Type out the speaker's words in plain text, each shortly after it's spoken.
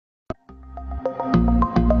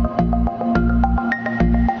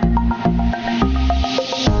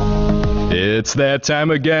It's that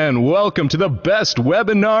time again. Welcome to the best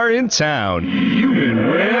webinar in town,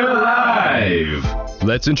 HumanWare Live.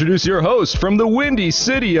 Let's introduce your host from the windy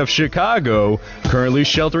city of Chicago, currently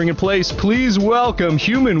sheltering in place. Please welcome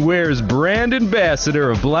HumanWare's brand ambassador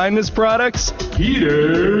of blindness products,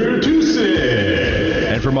 Peter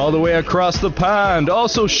Tusick. And from all the way across the pond,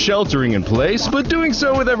 also sheltering in place, but doing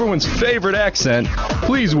so with everyone's favorite accent,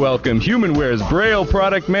 please welcome HumanWare's Braille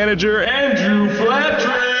product manager, Andrew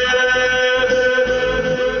Flattress.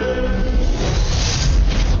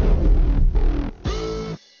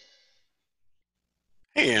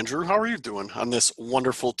 Hey Andrew, how are you doing on this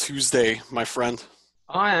wonderful Tuesday, my friend?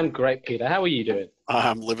 I am great, Peter. How are you doing?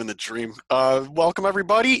 I'm living the dream. Welcome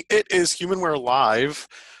everybody. It is HumanWare Live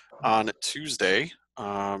on Tuesday,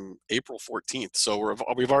 April 14th. So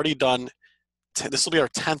we've already done. This will be our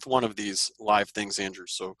 10th one of these live things, Andrew.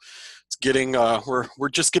 So it's getting we're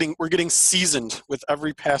getting seasoned with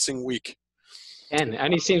every passing week. And it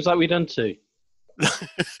only seems like we've done two.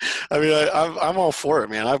 I mean, I'm all for it,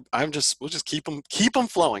 man. We'll just keep them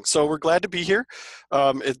flowing. So we're glad to be here.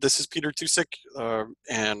 This is Peter Tusick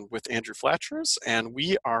and with Andrew Flattress, and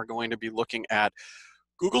we are going to be looking at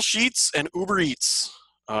Google Sheets and Uber Eats,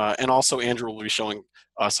 and also Andrew will be showing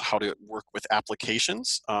us how to work with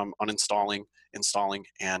applications, uninstalling, installing,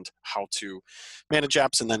 and how to manage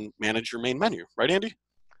apps and then manage your main menu. Right, Andy?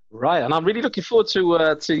 Right, and I'm really looking forward to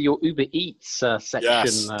your Uber Eats section.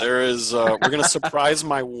 Yes, there is. We're going to surprise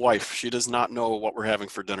my wife. She does not know what we're having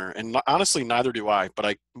for dinner, and honestly, neither do I. But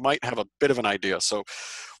I might have a bit of an idea. So,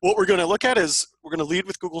 what we're going to look at is we're going to lead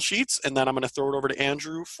with Google Sheets, and then I'm going to throw it over to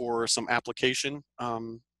Andrew for some application,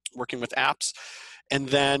 working with apps, and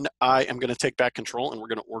then I am going to take back control, and we're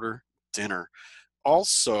going to order dinner.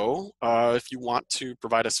 Also, if you want to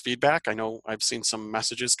provide us feedback, I know I've seen some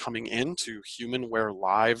messages coming in to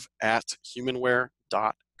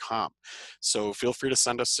humanwarelive@humanware.com. So feel free to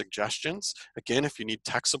send us suggestions. Again, if you need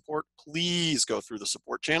tech support, please go through the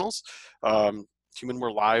support channels.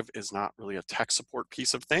 HumanWare Live is not really a tech support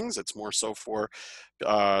piece of things. It's more so for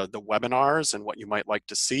the webinars and what you might like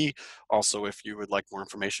to see. Also, if you would like more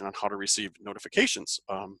information on how to receive notifications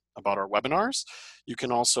about our webinars, you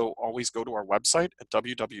can also always go to our website at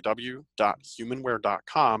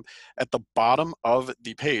www.humanware.com. At the bottom of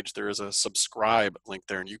the page, there is a subscribe link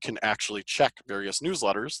there, and you can actually check various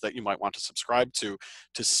newsletters that you might want to subscribe to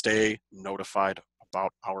stay notified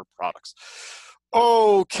about our products.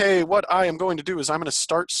 Okay, what I am going to do is I'm going to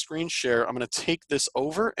start screen share. I'm going to take this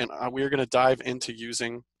over, and we are going to dive into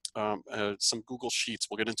using some Google Sheets.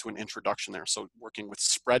 We'll get into an introduction there. So working with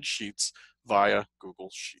spreadsheets via Google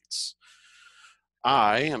Sheets.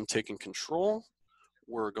 I am taking control.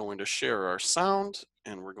 We're going to share our sound,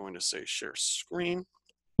 and we're going to say share screen.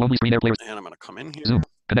 Lonely screen air players. And I'm going to come in here. Zoom.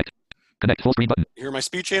 Connect full screen button. You hear my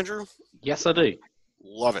speech, Andrew? Yes, I do.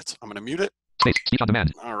 Love it. I'm going to mute it. Space. Speech on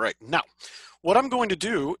demand. All right. Now, what I'm going to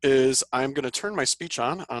do is I'm going to turn my speech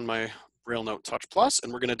on my Braille Note Touch Plus,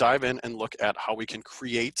 and we're going to dive in and look at how we can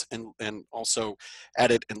create and also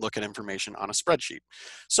edit and look at information on a spreadsheet.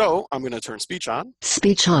 So I'm going to turn speech on.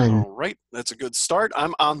 Speech on. All right. That's a good start.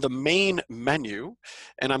 I'm on the main menu,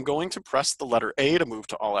 and I'm going to press the letter A to move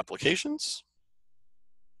to all applications.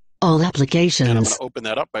 All applications. And I'm going to open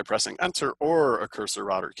that up by pressing Enter or a cursor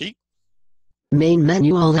router key. Main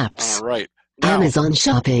menu, all apps. All right. Now, Amazon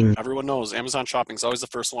shopping. Everyone knows Amazon shopping is always the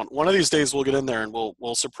first one. One of these days we'll get in there and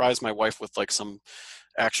we'll surprise my wife with like some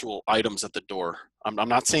actual items at the door. I'm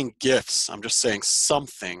not saying gifts. I'm just saying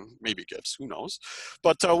something, maybe gifts, who knows.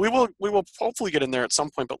 But we will hopefully get in there at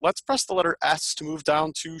some point. But let's press the letter S to move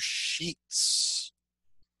down to Sheets.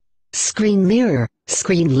 Screen mirror,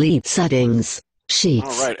 screen lead settings, Sheets.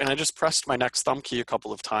 All right, and I just pressed my next thumb key a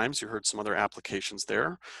couple of times. You heard some other applications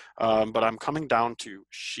there. But I'm coming down to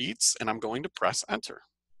Sheets, and I'm going to press Enter.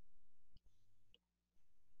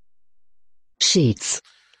 Sheets.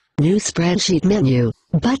 New spreadsheet menu,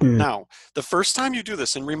 button. Now, the first time you do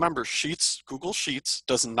this, and remember, Sheets, Google Sheets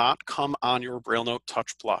does not come on your Braille Note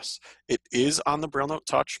Touch Plus. It is on the Braille Note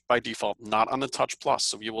Touch by default, not on the Touch Plus.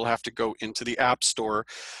 So you will have to go into the App Store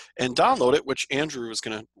and download it, which Andrew is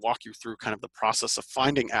going to walk you through kind of the process of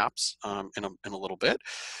finding apps in a little bit.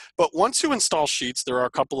 But once you install Sheets, there are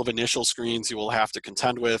a couple of initial screens you will have to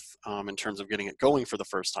contend with in terms of getting it going for the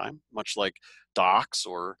first time, much like Docs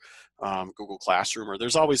or Google Classroom, or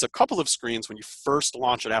there's always a couple of screens when you first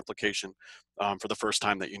launch an application for the first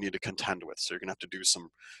time that you need to contend with. So you're gonna have to do some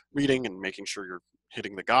reading and making sure you're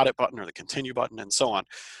hitting the got it button or the continue button and so on.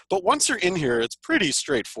 But once you're in here, it's pretty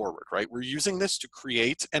straightforward, right? We're using this to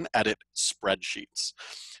create and edit spreadsheets.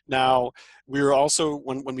 Now, we're also,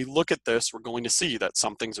 when we look at this, we're going to see that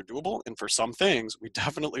some things are doable, and for some things, we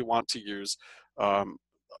definitely want to use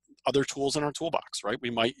other tools in our toolbox, right?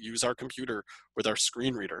 We might use our computer with our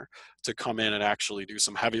screen reader to come in and actually do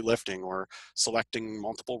some heavy lifting, or selecting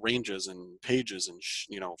multiple ranges and pages and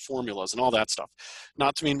formulas and all that stuff.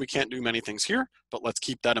 Not to mean we can't do many things here, but let's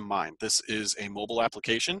keep that in mind. This is a mobile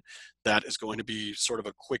application that is going to be sort of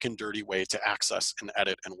a quick and dirty way to access and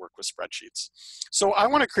edit and work with spreadsheets. So I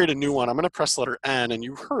want to create a new one. I'm going to press letter N, and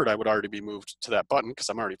you heard I would already be moved to that button because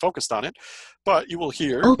I'm already focused on it, but you will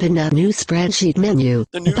hear Open a new spreadsheet menu.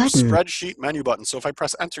 the new Button. spreadsheet menu button. So if I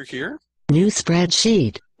press enter here, New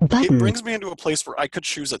spreadsheet. it Button. brings me into a place where I could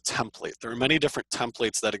choose a template. There are many different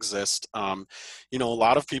templates that exist. A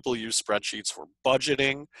lot of people use spreadsheets for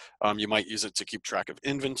budgeting. You might use it to keep track of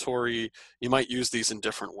inventory. You might use these in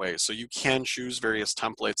different ways. So you can choose various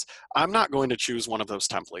templates. I'm not going to choose one of those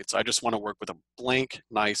templates. I just want to work with a blank,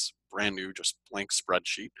 nice, brand new, just blank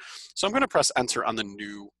spreadsheet. So I'm going to press enter on the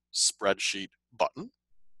new spreadsheet button.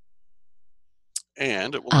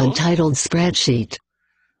 And it will load. Untitled spreadsheet.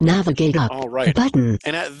 Navigate up. All right. Button.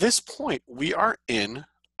 And at this point, we are in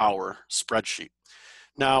our spreadsheet.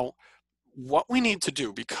 Now, what we need to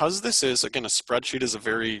do, because this is, again, a spreadsheet is a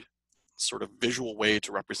very sort of visual way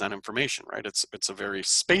to represent information, right? It's a very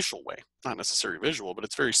spatial way, not necessarily visual, but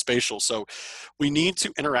it's very spatial. So we need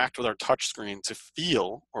to interact with our touch screen to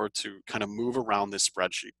feel, or to kind of move around this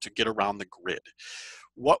spreadsheet, to get around the grid.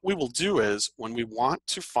 What we will do is, when we want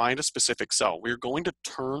to find a specific cell, we're going to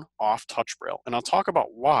turn off Touch Braille. And I'll talk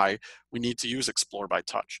about why we need to use Explore by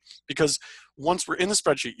Touch. Because once we're in the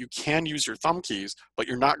spreadsheet, you can use your thumb keys, but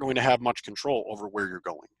you're not going to have much control over where you're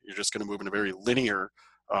going. You're just going to move in a very linear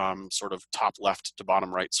sort of top left to bottom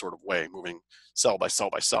right sort of way, moving cell by cell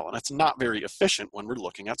by cell. And it's not very efficient when we're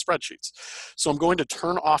looking at spreadsheets. So I'm going to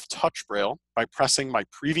turn off Touch Braille by pressing my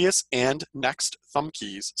previous and next thumb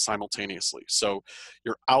keys simultaneously. So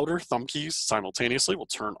your outer thumb keys simultaneously will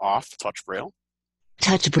turn off Touch Braille.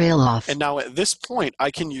 Touch Braille off. And now at this point,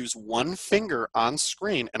 I can use one finger on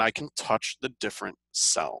screen and I can touch the different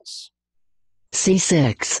cells.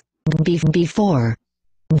 C6. B4.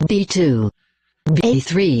 B2.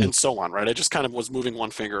 A3. And so on, right? I just kind of was moving one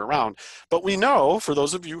finger around. But we know, for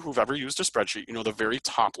those of you who've ever used a spreadsheet, you know the very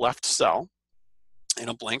top left cell in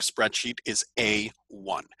a blank spreadsheet is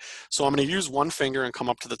A1. So I'm going to use one finger and come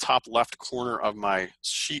up to the top left corner of my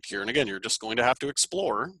sheet here. And again, you're just going to have to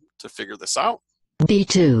explore to figure this out.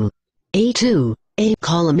 B2. A2. A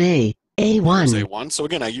column A. There's A1. A1. So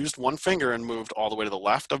again, I used one finger and moved all the way to the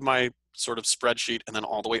left of my sort of spreadsheet and then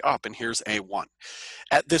all the way up, and here's A1.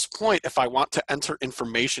 At this point, if I want to enter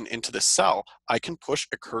information into the cell, I can push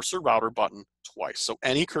a cursor router button twice. So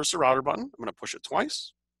any cursor router button, I'm going to push it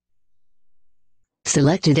twice,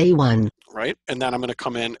 Selected A1. right? And then I'm going to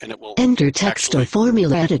come in and it will Enter text or actually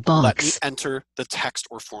formula edit let me box. enter the text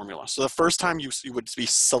or formula. So the first time you would be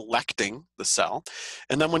selecting the cell.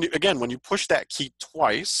 And then when you push that key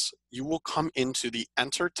twice, you will come into the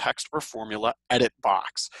enter text or formula edit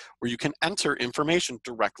box, where you can enter information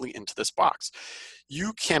directly into this box.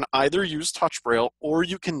 You can either use Touch Braille, or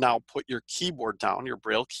you can now put your keyboard down, your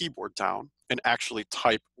Braille keyboard down, and actually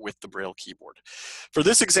type with the Braille keyboard. For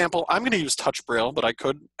this example, I'm going to use Touch Braille, but I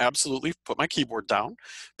could absolutely put my keyboard down.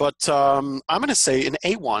 But I'm going to say in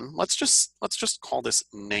A1, let's just call this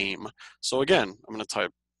name. So again, I'm going to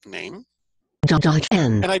type name.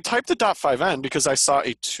 N. And I typed the .5n because I saw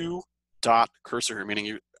a 2-dot cursor here,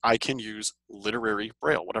 meaning I can use literary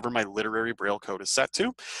Braille, whatever my literary Braille code is set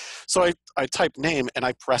to. So I type name and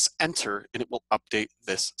I press enter, and it will update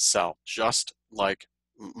this cell,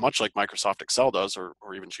 much like Microsoft Excel does, or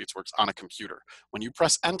even SheetsWorks on a computer. When you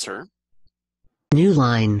press enter, New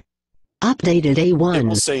line. Updated A1. it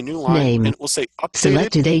will say new line, Name. and it will say updated.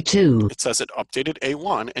 Selected A2. It says it updated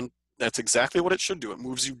A1, and that's exactly what it should do. It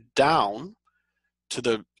moves you down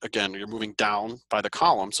to again, you're moving down by the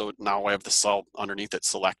column, so now I have the cell underneath it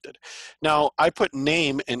selected. Now, I put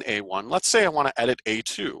name in A1. Let's say I want to edit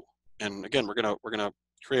A2. And again, we're gonna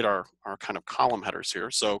create our kind of column headers here.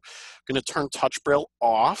 So I'm going to turn Touch Braille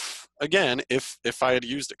off again if I had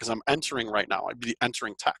used it, because I'm entering right now. I'd be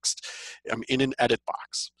entering text. I'm in an edit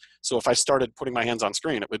box. So if I started putting my hands on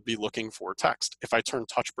screen, it would be looking for text. If I turn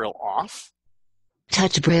Touch Braille off,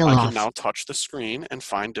 Touch Braille I off. can now touch the screen and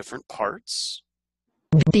find different parts.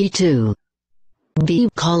 B2. B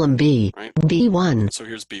column B. Right. B1. So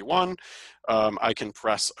here's B1. I can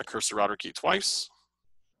press a cursor router key twice.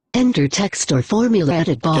 Enter text or formula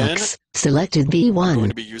edit box. Selected I'm going B1.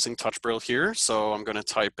 to be using Touch Braille here, so I'm going to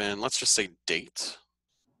type in, let's just say date,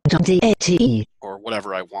 DAT. or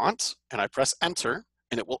whatever I want, and I press enter,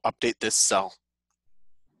 and it will update this cell.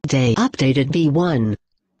 Date. Updated B1.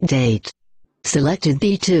 Date. Selected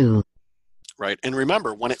B2. Right, and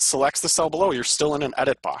remember, when it selects the cell below, you're still in an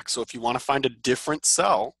edit box. So if you want to find a different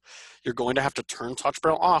cell, you're going to have to turn Touch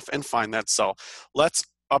Braille off and find that cell. Let's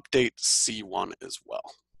update C1 as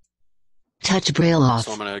well. Touch Braille off.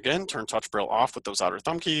 So I'm going to, again, turn Touch Braille off with those outer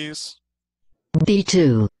thumb keys.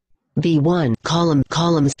 B2. B1. Columns.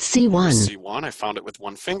 C1. C1, I found it with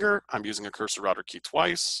one finger. I'm using a cursor router key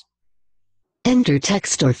twice. Enter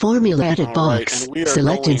text or formula edit All right, box. and we are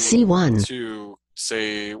Selected going C1. to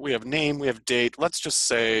say, we have name, we have date. Let's just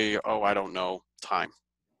say, oh, I don't know, time.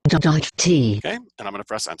 T. Okay, and I'm going to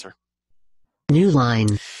press enter. New line.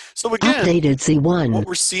 So again, Updated C1. what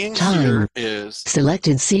we're seeing Time. here is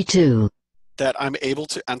Selected C2. that I'm able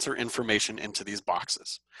to enter information into these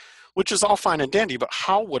boxes, which is all fine and dandy, but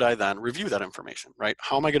how would I then review that information, right?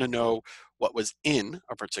 How am I going to know what was in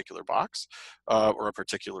a particular box or a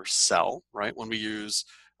particular cell, right? When we use,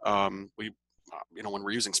 when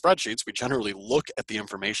we're using spreadsheets, we generally look at the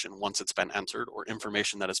information once it's been entered or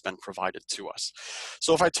information that has been provided to us.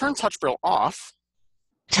 So if I turn Touch Braille off,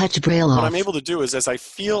 Touch Braille what off. I'm able to do is as I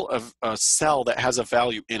feel a cell that has a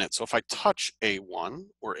value in it, so if I touch A1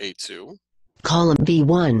 or A2, Column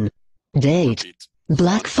B1. Date. repeat,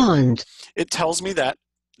 Black font. it tells me that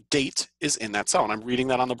date is in that cell, and I'm reading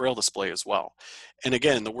that on the Braille display as well. And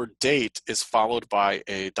again, the word date is followed by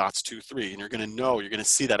a dots 2, 3, and you're going to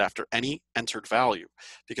see that after any entered value,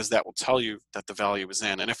 because that will tell you that the value is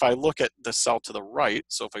in. And if I look at the cell to the right,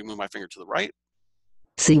 so if I move my finger to the right,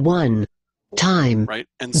 C1. Time. right,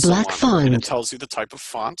 and so Black on, font. and it tells you the type of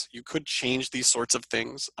font. You could change these sorts of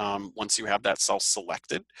things once you have that cell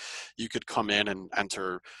selected. You could come in and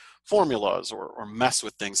enter formulas or mess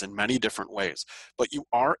with things in many different ways, but you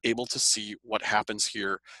are able to see what happens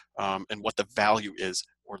here and what the value is,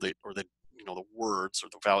 or the words or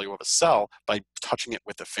the value of a cell by touching it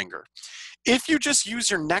with a finger. If you just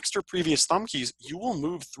use your next or previous thumb keys, you will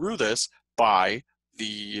move through this by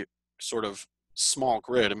the sort of small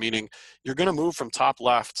grid, meaning you're going to move from top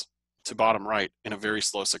left to bottom right in a very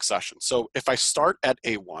slow succession. So if I start at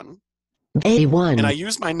A1 A1. and I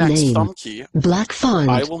use my next Name. thumb key, Black font.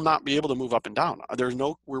 I will not be able to move up and down.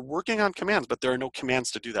 We're working on commands, but there are no commands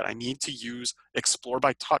to do that. I need to use Explore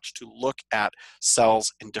by Touch to look at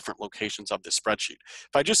cells in different locations of the spreadsheet.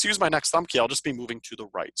 If I just use my next thumb key, I'll just be moving to the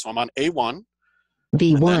right. So I'm on A1,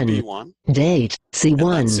 B1. and then B1, Date. and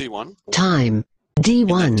then C1. C1, Time. and then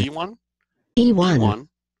D1. D1, E1. E1,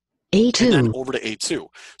 and then A2. over to A2.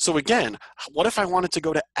 So again, what if I wanted to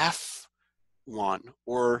go to F1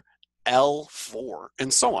 or L4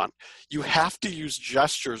 and so on? You have to use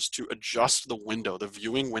gestures to adjust the window, the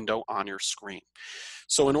viewing window on your screen.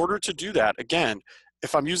 So in order to do that, again,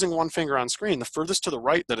 if I'm using one finger on screen, the furthest to the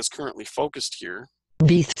right that is currently focused here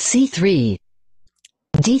B. C3.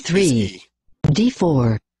 is D3. E.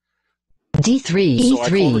 D4. D3. So I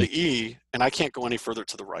go over E3. to E, and I can't go any further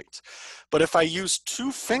to the right. But if I use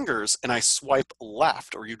two fingers and I swipe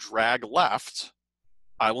left, or you drag left,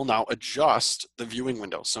 I will now adjust the viewing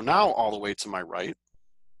window. So now all the way to my right,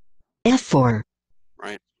 F4.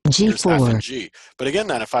 right? Here's F and G4. G. But again,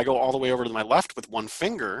 then if I go all the way over to my left with one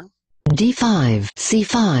finger, D5.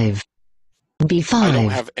 C5. B5. I don't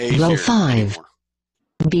have A Row here 5. anymore.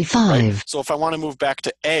 B5. Right? So if I want to move back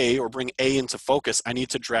to A or bring A into focus, I need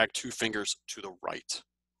to drag two fingers to the right,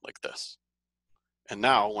 like this. And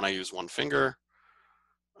now when I use one finger,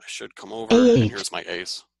 I should come over, A8. and here's my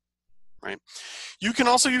A's. Right? You can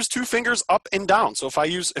also use two fingers up and down. So if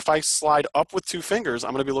I slide up with two fingers,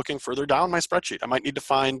 I'm going to be looking further down my spreadsheet. I might need to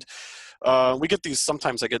find, we get these,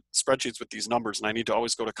 sometimes I get spreadsheets with these numbers, and I need to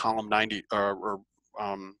always go to column 90 or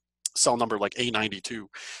cell number like A92.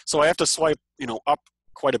 So I have to swipe, up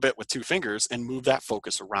quite a bit with two fingers and move that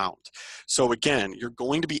focus around. So again, you're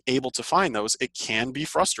going to be able to find those. It can be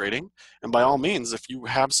frustrating. And by all means, if you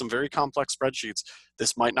have some very complex spreadsheets,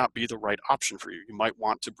 this might not be the right option for you. You might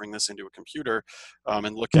want to bring this into a computer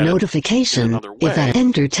and look at Notification. it in another way. If I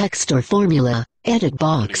enter text or formula, edit Getting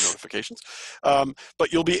box. notifications.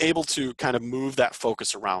 But you'll be able to kind of move that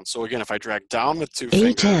focus around. So again, if I drag down with two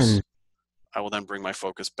fingers, A10. I will then bring my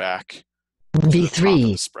focus back to the top of the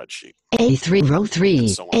B3. spreadsheet. A3. Row 3. And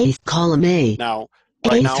so on. A. Column A. Now,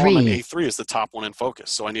 right now I'm on A3. A3 is the top one in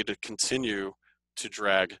focus. So I need to continue to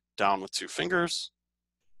drag down with two fingers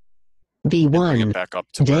and bring B1. it back up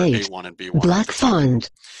to where Date. A1 and B1 are Black at the top. font.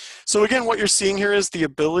 So again, what you're seeing here is the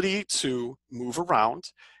ability to move around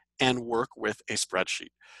and work with a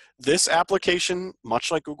spreadsheet. This application,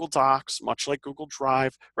 much like Google Docs, much like Google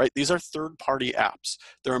Drive, right? These are third-party apps.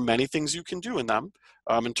 There are many things you can do in them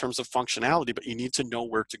in terms of functionality, but you need to know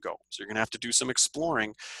where to go. So you're gonna have to do some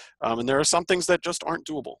exploring. And there are some things that just aren't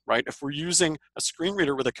doable, right? If we're using a screen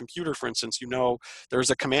reader with a computer, for instance, you know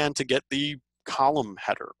there's a command to get the column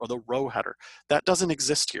header or the row header. That doesn't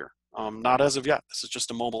exist here. Not as of yet. This is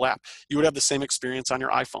just a mobile app. You would have the same experience on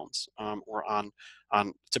your iPhones or on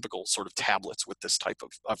typical sort of tablets with this type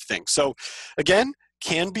of thing. So again,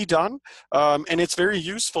 can be done, and it's very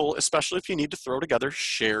useful, especially if you need to throw together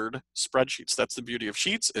shared spreadsheets. That's the beauty of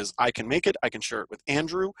Sheets, is I can make it, I can share it with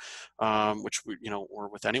Andrew, which we, or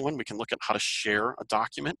with anyone. We can look at how to share a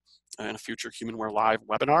document in a future HumanWare Live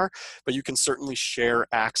webinar, but you can certainly share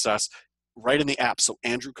access right in the app, so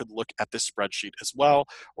Andrew could look at this spreadsheet as well,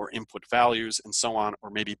 or input values and so on, or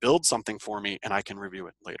maybe build something for me and I can review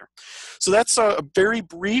it later. So that's a very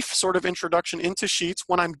brief sort of introduction into Sheets.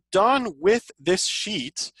 When I'm done with this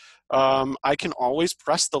sheet, I can always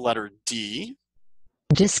press the letter D.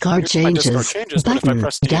 Discard Here's my discard changes. changes, but if I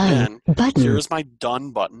press D again, here's my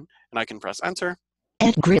done button, and I can press enter.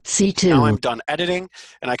 Edit C2. Now I'm done editing,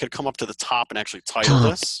 and I could come up to the top and actually title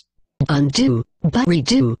this. Undo, but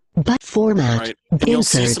redo, but format, right. And you'll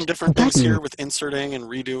see some different things button. here with inserting and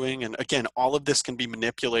redoing. And again, all of this can be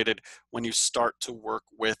manipulated when you start to work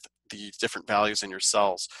with the different values in your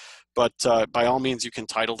cells. But by all means, you can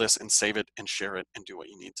title this and save it and share it and do what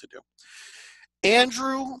you need to do.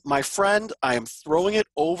 Andrew, my friend, I am throwing it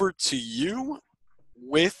over to you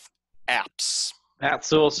with apps.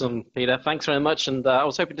 That's awesome, Peter. Thanks very much. And I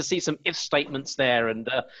was hoping to see some if statements there and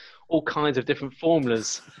all kinds of different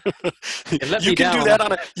formulas. You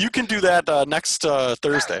can do that next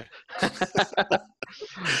Thursday.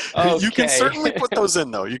 Okay. You can certainly put those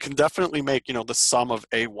in, though. You can definitely make, the sum of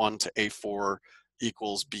A1 to A4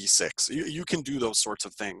 equals B6. You can do those sorts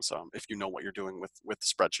of things if you know what you're doing with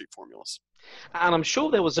spreadsheet formulas. And I'm sure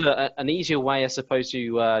there was an easier way, I suppose,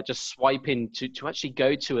 to just swipe in to actually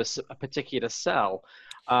go to a particular cell.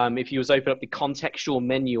 If you open up the contextual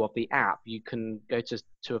menu of the app, you can go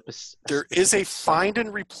to a There is a find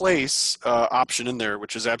and replace option in there,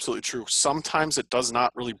 which is absolutely true. Sometimes it does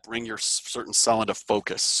not really bring your certain cell into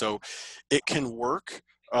focus. So it can work,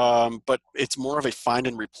 but it's more of a find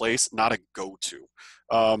and replace, not a go-to.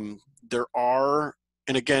 There are,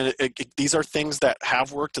 and again, these are things that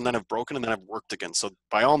have worked and then have broken and then have worked again. So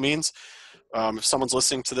by all means, if someone's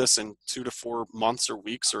listening to this in 2 to 4 months or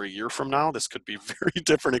weeks or a year from now, this could be very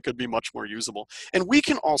different. It could be much more usable. And we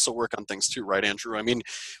can also work on things too, right, Andrew? I mean,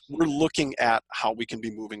 we're looking at how we can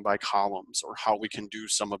be moving by columns or how we can do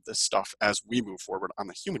some of this stuff as we move forward on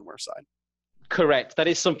the HumanWare side. Correct. That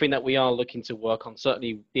is something that we are looking to work on,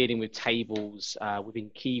 certainly dealing with tables within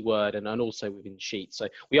keyword and also within Sheets. So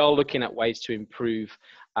we are looking at ways to improve,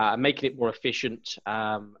 making it more efficient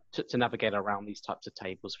to navigate around these types of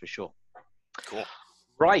tables for sure. Cool.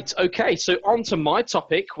 Right. Okay. So on to my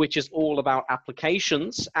topic, which is all about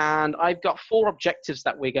applications. And I've got 4 objectives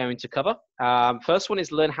that we're going to cover. First one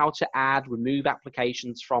is learn how to add, remove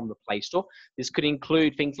applications from the Play Store. This could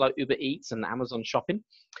include things like Uber Eats and Amazon Shopping.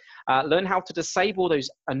 Learn how to disable those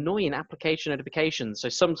annoying application notifications. So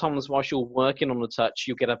sometimes whilst you're working on the touch,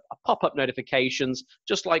 you'll get a pop-up notifications,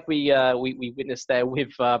 just like we witnessed there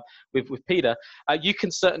with Peter. You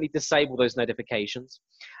can certainly disable those notifications.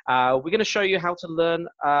 We're going to show you how to learn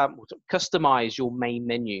to customize your main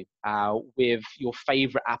menu with your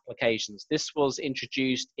favorite applications. This was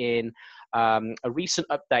introduced in a recent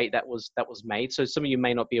update that was made, so some of you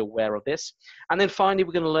may not be aware of this. And then finally,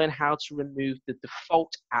 we're going to learn how to remove the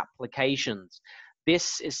default applications.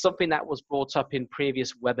 This is something that was brought up in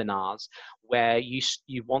previous webinars, where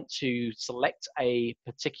you want to select a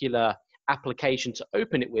particular application to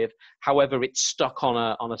open it with, however it's stuck on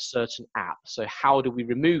a certain app. So how do we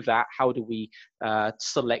remove that? How do we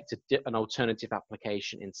select an alternative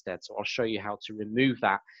application instead? So I'll show you how to remove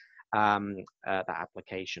that that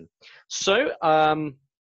application. So let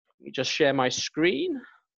me just share my screen.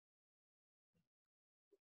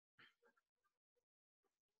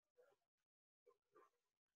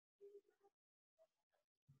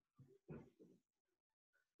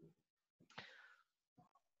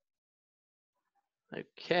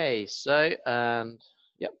 Okay, so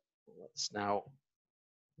yep, let's now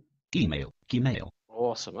Email.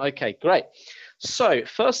 Awesome. Okay, great. So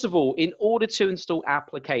first of all, in order to install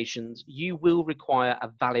applications, you will require a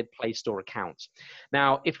valid Play Store account.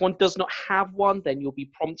 Now, if one does not have one, then you'll be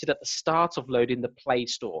prompted at the start of loading the Play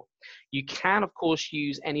Store. You can, of course,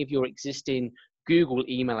 use any of your existing Google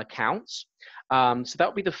email accounts. So that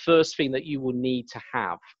would be the first thing that you will need to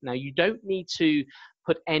have. Now, you don't need to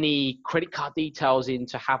put any credit card details in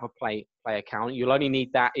to have a Play account. You'll only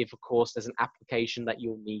need that if, of course, there's an application that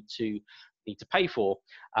you'll need to pay for.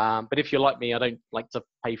 But if you're like me, I don't like to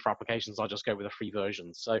pay for applications. I just go with a free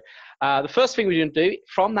version. So the first thing we're going to do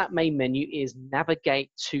from that main menu is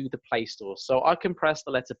navigate to the Play Store. So I can press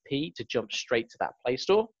the letter P to jump straight to that Play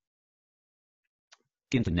Store.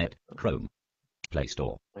 Internet, Chrome, Play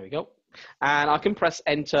Store. There we go. And I can press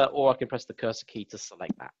enter, or I can press the cursor key to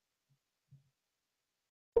select that.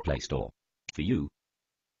 Play Store. For you.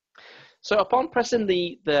 So upon pressing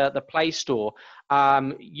the Play Store,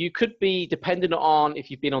 you could be, dependent on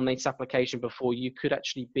if you've been on this application before, you could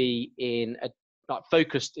actually be in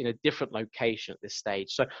focused in a different location at this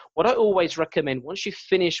stage. So what I always recommend, once you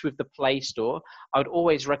finish with the Play Store, I would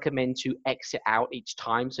always recommend to exit out each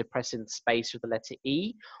time. So pressing space with the letter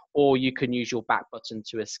E, or you can use your back button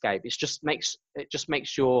to escape. It just makes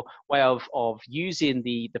your way of using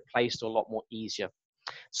the Play Store a lot more easier.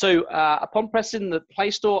 So upon pressing the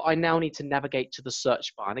Play Store, I now need to navigate to the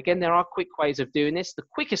search bar. And again, there are quick ways of doing this. The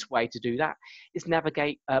quickest way to do that is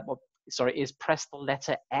press the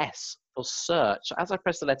letter S for search. So as I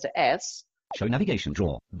press the letter S, Show navigation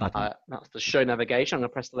drawer button. That's the show navigation. I'm going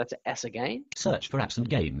to press the letter S again. Search for apps and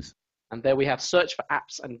games. And there we have search for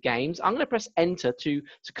apps and games. I'm going to press enter to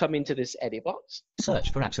come into this edit box.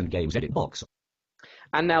 Search for apps and games edit box.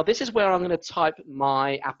 And now this is where I'm going to type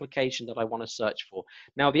my application that I want to search for.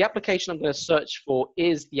 Now the application I'm going to search for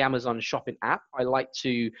is the Amazon shopping app. I like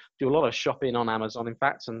to do a lot of shopping on Amazon, in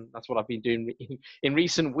fact, and that's what I've been doing in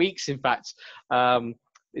recent weeks, in fact,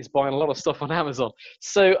 is buying a lot of stuff on Amazon.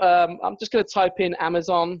 So I'm just going to type in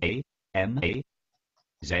Amazon. AMAZON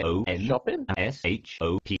shopping.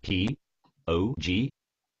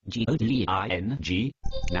 SHOPPOGGODING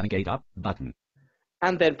navigate up button.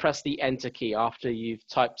 And then press the enter key after you've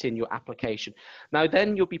typed in your application. Now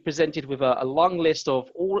then you'll be presented with a long list of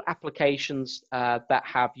all applications that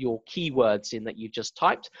have your keywords in that you've just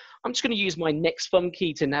typed. I'm just going to use my next thumb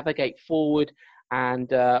key to navigate forward and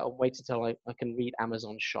wait until I can read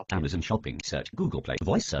Amazon Shopping. Amazon Shopping, search Google Play,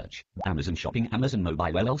 voice search, Amazon Shopping, Amazon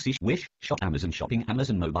Mobile LLC, Wish, Shop, Amazon Shopping,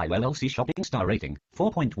 Amazon Mobile LLC Shopping, star rating,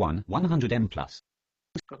 4.1, 100M+.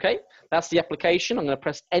 Okay, that's the application. I'm going to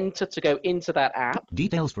press enter to go into that app.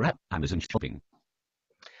 Details for app, Amazon Shopping.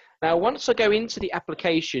 Now, once I go into the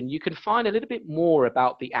application, you can find a little bit more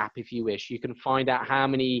about the app if you wish. You can find out how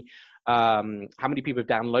many people have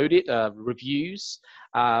downloaded, reviews,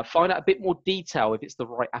 find out a bit more detail if it's the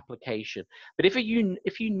right application. But if you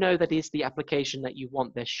know that is the application that you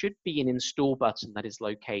want, there should be an install button that is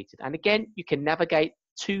located. And again, you can navigate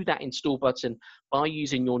to that install button by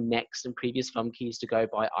using your next and previous thumb keys to go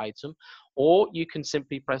by item, or you can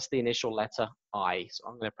simply press the initial letter I. So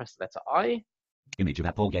I'm going to press the letter I. Image of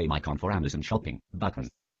app or game icon for Amazon Shopping button.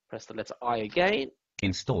 Press the letter I again.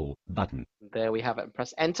 Install button. There we have it, and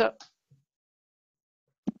press enter.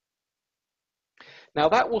 Now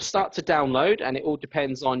that will start to download, and it all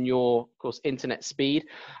depends on your, of course, internet speed.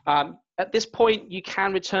 At this point, you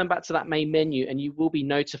can return back to that main menu, and you will be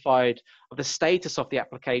notified of the status of the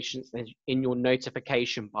applications in your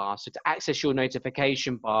notification bar. So to access your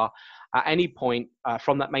notification bar at any point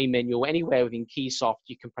from that main menu or anywhere within Keysoft,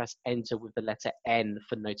 you can press enter with the letter N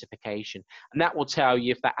for notification, and that will tell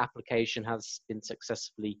you if that application has been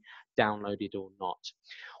successfully downloaded or not.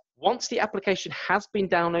 Once the application has been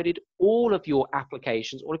downloaded, all of your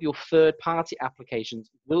applications, all of your third-party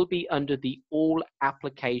applications will be under the All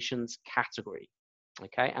Applications category,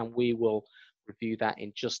 okay? And we will review that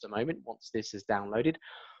in just a moment once this is downloaded.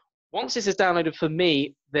 Once this is downloaded for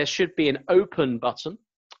me, there should be an Open button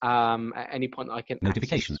at any point that I can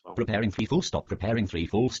Notifications, well. preparing 3 full stop, preparing 3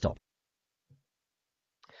 full stop.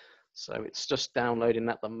 So it's just downloading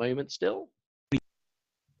at the moment still.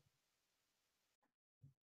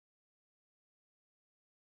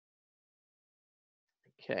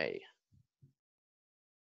 Okay.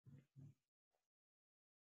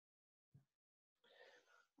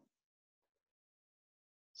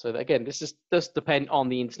 So again, this does depend on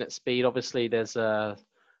the internet speed. Obviously, there's a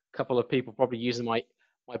couple of people probably using my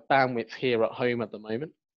bandwidth here at home at the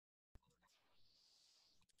moment.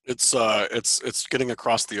 It's getting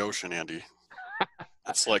across the ocean, Andy.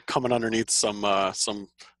 It's like coming underneath some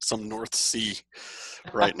North Sea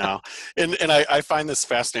right now. And I find this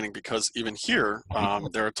fascinating because even here,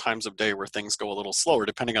 there are times of day where things go a little slower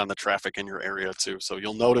depending on the traffic in your area too. So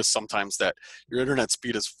you'll notice sometimes that your internet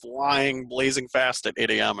speed is flying, blazing fast at 8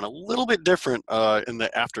 a.m. and a little bit different in the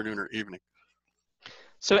afternoon or evening.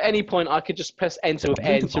 So at any point, I could just press enter with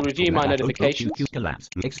N to review my notifications. Collapse.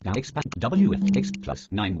 Expand. WF. X plus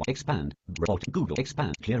 9. Expand. Google.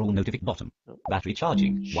 Expand. Clear all notifications. Bottom. Battery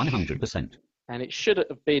charging. 100%. And it should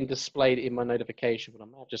have been displayed in my notification, but I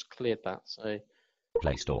might have just cleared that. So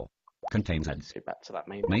Play Store. Contains ads. go back to that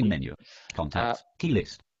main Main menu. menu. Contacts. Key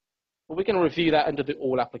list. Well, we're going to review that under the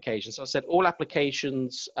all applications. So I said all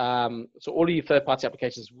applications, so all of your third-party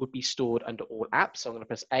applications would be stored under all apps. So I'm going to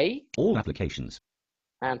press A All applications.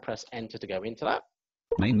 and press enter to go into that.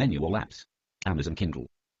 Main menu. All apps. Amazon Kindle.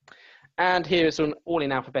 And here it's all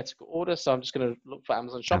in alphabetical order. So I'm just going to look for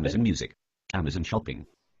Amazon Shopping. Amazon Music. Amazon Shopping.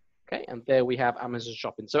 Okay, and there we have Amazon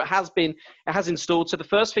Shopping. So it has installed. So the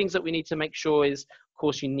first things that we need to make sure is, of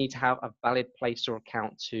course, you need to have a valid Play Store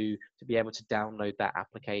account to be able to download that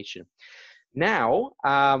application. Now,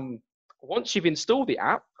 once you've installed the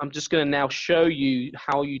app, I'm just going to now show you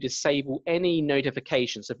how you disable any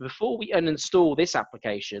notifications. So before we uninstall this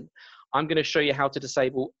application, I'm going to show you how to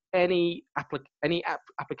disable any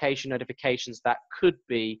application notifications that could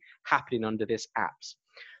be happening under this apps.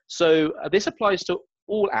 So this applies to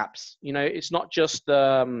all apps. You know, it's not just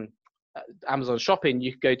Amazon Shopping.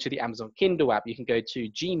 You can go to the Amazon Kindle app. You can go to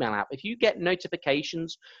Gmail app. If you get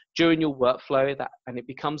notifications during your workflow and it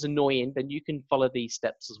becomes annoying, then you can follow these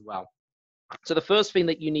steps as well. So the first thing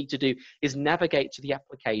that you need to do is navigate to the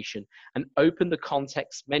application and open the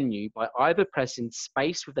context menu by either pressing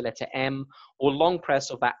space with the letter M or long press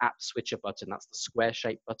of that app switcher button. That's the square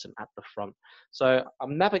shaped button at the front. So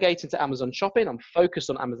I'm navigating to Amazon Shopping. I'm focused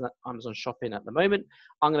on Amazon Shopping at the moment.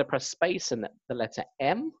 I'm going to press space and the letter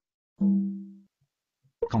M.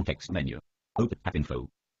 Context menu. Open app info.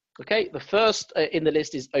 Okay, the first in the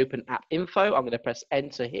list is open app info. I'm going to press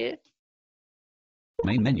enter here.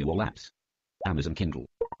 Main menu. All apps. Amazon Kindle.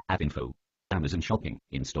 App info. Amazon Shopping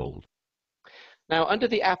installed. Now, under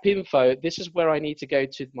the app info, this is where I need to go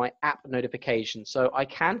to my app notification. So I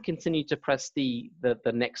can continue to press the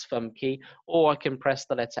next thumb key, or I can press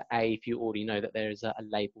the letter A if you already know that there is a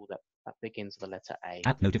label that begins with the letter A.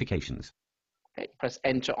 App notifications. Okay, press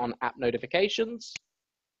enter on app notifications.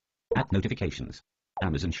 App notifications.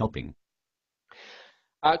 Amazon Shopping.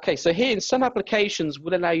 Okay, so here in some applications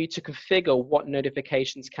will allow you to configure what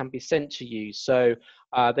notifications can be sent to you. So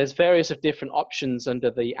there's various of different options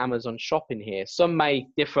under the Amazon Shopping here. Some may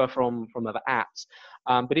differ from other apps,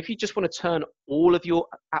 but if you just want to turn all of your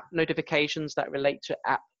app notifications that relate to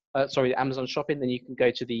Amazon Shopping, then you can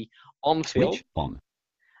go to the on field. Switch on.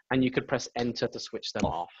 And you could press enter to switch them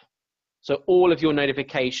off. So all of your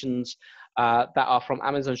notifications that are from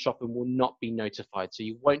Amazon Shopping will not be notified. So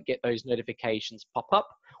you won't get those notifications pop up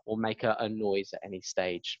or make a noise at any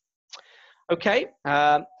stage. Okay,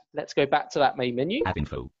 let's go back to that main menu. App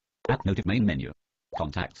info. App notif main menu.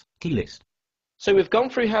 Contacts. Key list. So we've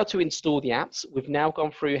gone through how to install the apps. We've now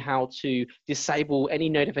gone through how to disable any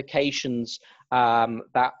notifications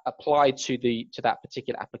that apply to that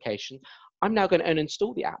particular application. I'm now going to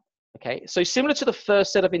uninstall the app. Okay, so similar to the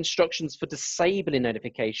first set of instructions for disabling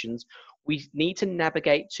notifications, we need to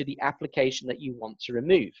navigate to the application that you want to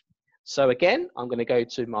remove. So again, I'm going to go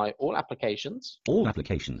to my all applications. All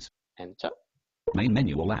applications. Enter. Main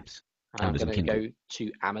menu. All apps. I'm Amazon going to Kindle. go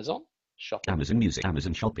to Amazon Shopping. Amazon Music.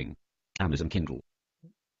 Amazon Shopping. Amazon Kindle.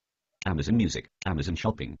 Amazon Music. Amazon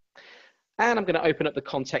Shopping. And I'm going to open up the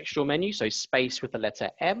contextual menu. So space with the letter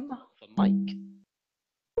M for Mike.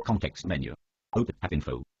 Context menu. Open app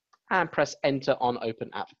info. And press enter on open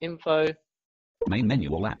app info. Main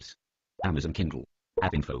menu. All apps. Amazon Kindle.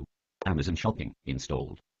 App info. Amazon Shopping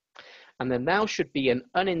installed. And then now should be an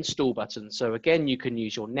uninstall button. So again, you can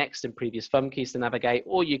use your next and previous thumb keys to navigate,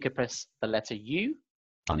 or you could press the letter U.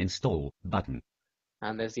 Uninstall button.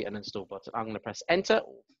 And there's the uninstall button. I'm going to press enter,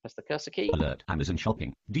 or press the cursor key. Alert. Amazon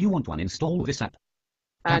Shopping. Do you want to uninstall this app?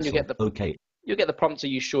 And you Cancel. get the OK. You'll get the prompt, are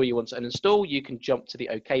you sure you want to uninstall? You can jump to the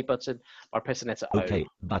OK button by pressing letter OK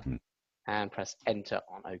O button. and press enter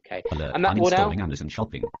on OK. Alert. And that will now Uninstalling Amazon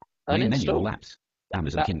Shopping. Main menu. All uninstall. apps.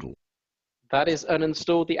 Amazon Kindle. That is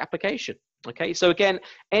uninstalled the application. Okay, so again,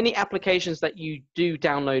 any applications that you do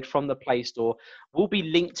download from the Play Store will be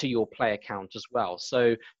linked to your Play account as well.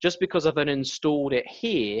 So just because I've uninstalled it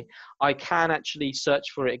here, I can actually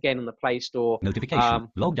search for it again in the Play Store. Notification.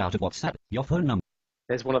 Logged out of WhatsApp. Your phone number.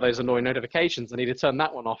 There's one of those annoying notifications. I need to turn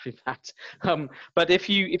that one off, in fact. But if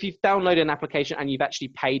you've downloaded an application and you've actually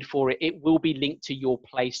paid for it, it will be linked to your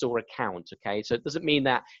Play Store account. Okay, so it doesn't mean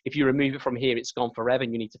that if you remove it from here, it's gone forever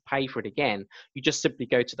and you need to pay for it again. You just simply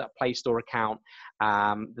go to that Play Store account,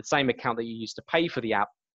 the same account that you used to pay for the app,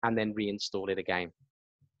 and then reinstall it again.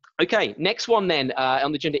 Okay, next one then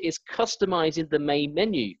on the agenda is customizing the main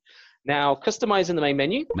menu. Now, customizing the main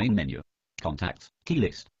menu. Main menu. Contacts. Key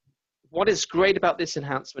list. What is great about this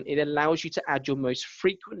enhancement, it allows you to add your most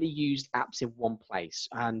frequently used apps in one place.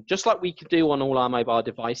 And just like we can do on all our mobile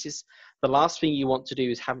devices, the last thing you want to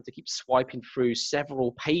do is having to keep swiping through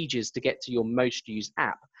several pages to get to your most used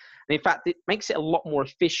app. And in fact, it makes it a lot more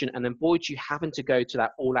efficient and avoids you having to go to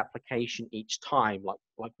that all application each time, like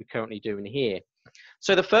we're currently doing here.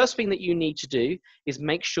 So the first thing that you need to do is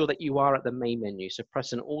make sure that you are at the main menu. So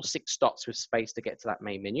pressing all 6 dots with space to get to that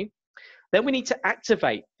main menu. Then we need to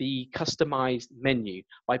activate the customized menu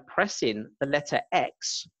by pressing the letter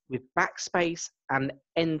X with backspace and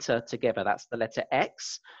enter together. That's the letter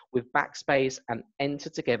X with backspace and enter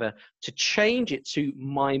together to change it to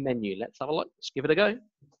my menu. Let's have a look. Let's give it a go.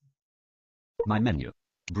 My menu.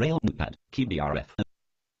 Braille notepad. Key BRF.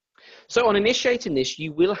 So on initiating this,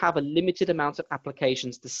 you will have a limited amount of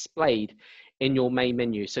applications displayed in your main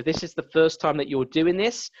menu. So this is the first time that you're doing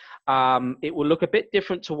this. It will look a bit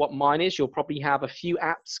different to what mine is. You'll probably have a few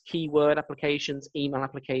apps, keyword applications, email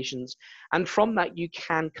applications, and from that you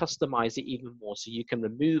can customize it even more. So you can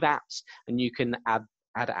remove apps and you can add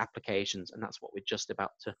applications, and that's what we're just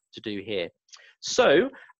about to do here. So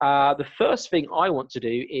the first thing I want to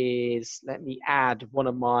do is let me add one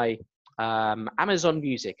of my Amazon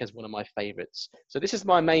Music as one of my favorites. So this is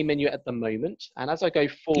my main menu at the moment, and as I go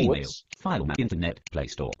forwards, Email, file map, internet, Play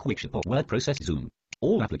Store, quick support, word process, Zoom,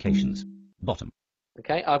 all applications, bottom.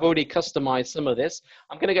 Okay, I've already customized some of this.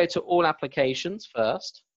 I'm going to go to all applications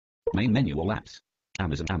first. Main menu, all apps,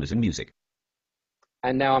 Amazon Music.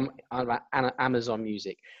 And now I'm at Amazon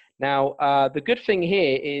Music. Now, the good thing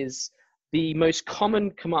here is the most common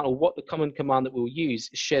command, or what the common command that we'll use,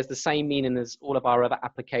 shares the same meaning as all of our other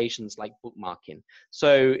applications like bookmarking.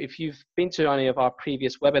 So if you've been to any of our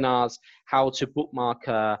previous webinars, how to bookmark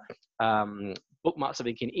something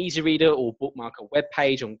in Easy Reader or bookmark a web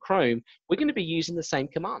page on Chrome, we're going to be using the same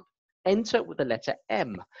command. Enter with the letter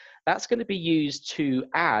M. That's going to be used to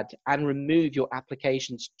add and remove your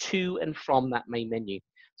applications to and from that main menu.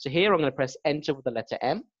 So here I'm going to press enter with the letter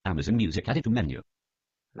M. Amazon Music added to menu.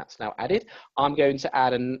 That's now added. I'm going to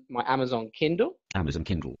add my Amazon Kindle. Amazon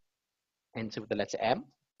Kindle. Enter with the letter M.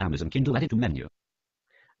 Amazon Kindle added to menu.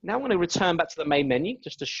 Now I'm going to return back to the main menu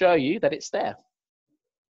just to show you that it's there.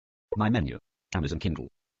 My menu. Amazon Kindle.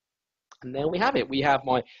 And there we have it. We have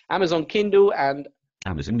my Amazon Kindle and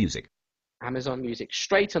Amazon Music. Amazon Music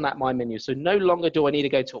straight on that my menu. So no longer do I need to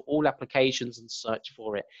go to all applications and search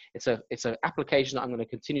for it. It's an application that I'm going to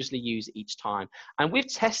continuously use each time. And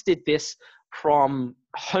we've tested this from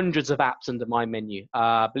hundreds of apps under my menu.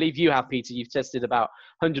 I believe you have, Peter. You've tested about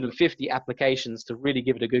 150 applications to really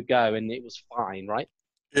give it a good go, and it was fine, right?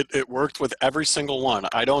 It worked with every single one.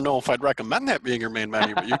 I don't know if I'd recommend that being your main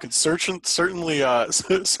menu, but you can certainly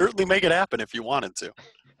make it happen if you wanted to.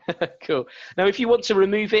 Cool. Now, if you want to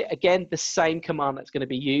remove it, again, the same command that's going to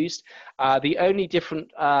be used. The only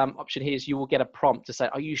different option here is you will get a prompt to say,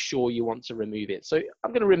 are you sure you want to remove it? So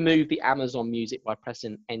I'm going to remove the Amazon Music by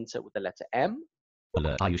pressing enter with the letter M.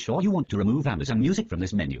 Alert. Are you sure you want to remove Amazon Music from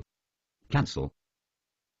this menu? Cancel.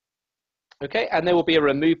 Okay, and there will be a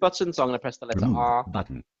remove button, so I'm going to press the letter Remove R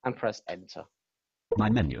button. and press enter. My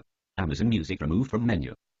menu. Amazon Music removed from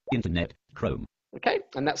menu. Internet, Chrome. Okay,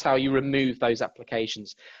 and that's how you remove those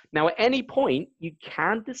applications. Now, at any point, you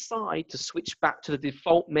can decide to switch back to the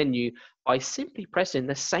default menu by simply pressing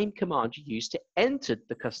the same command you used to enter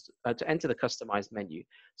the customized menu.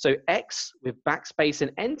 So X with backspace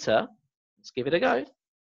and enter. Let's give it a go.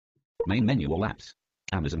 Main menu, all apps.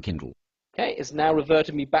 Amazon Kindle. Okay, it's now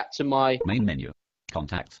reverted me back to my Main menu.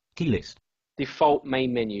 Contacts. Key list. default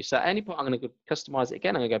main menu. So at any point, I'm going to go customize it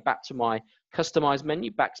again. I'm going to go back to my customized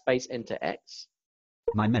menu, backspace, enter X.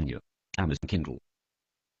 My menu. Amazon Kindle.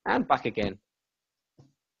 And back again.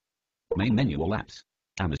 Main menu, all apps.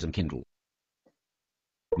 Amazon Kindle.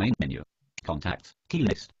 Main menu. Contacts. Key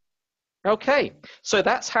list. Okay, so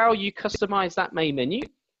that's how you customize that main menu.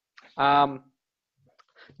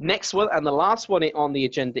 Next one, and the last one on the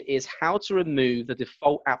agenda, is how to remove the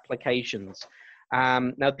default applications.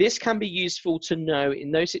 Now, this can be useful to know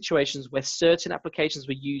in those situations where certain applications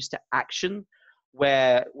were used to action,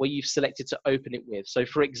 where you've selected to open it with. So,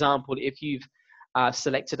 for example, if you've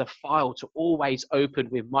selected a file to always open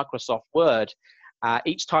with Microsoft Word,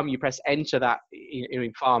 each time you press enter that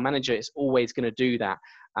in File Manager, it's always going to do that.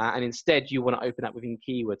 And instead, you want to open that within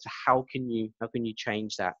keywords. So how can you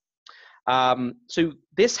change that? So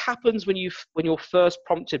this happens when you're first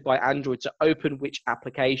prompted by Android to open which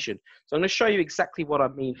application. So I'm going to show you exactly what I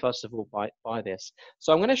mean first of all by this.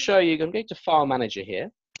 So I'm going to show you. I'm going to go to File Manager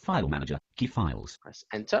here. File Manager. Key files. Press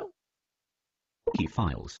enter. Key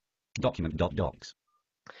files. Document.docs.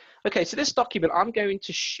 Okay, so this document I'm going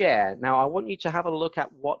to share. Now, I want you to have a look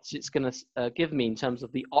at what it's going to give me in terms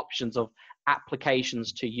of the options of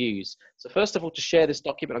applications to use. So first of all, to share this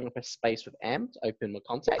document, I'm going to press space with M to open my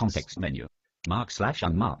context. Context menu.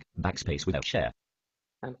 Mark/unmark. Backspace without share.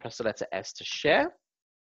 And press the letter S to share.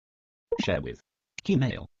 Share with.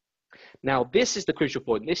 Gmail. Now, this is the crucial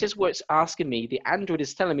point. This is where it's asking me, the Android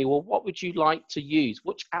is telling me, well, what would you like to use?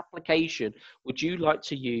 Which application would you like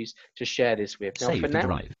to use to share this with? Now, Save for to now,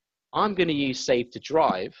 drive. I'm going to use Save to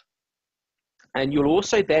Drive. And you'll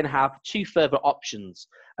also then have two further options,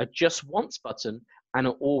 a Just Once button and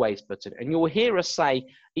an Always button. And you'll hear us say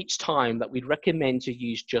each time that we'd recommend to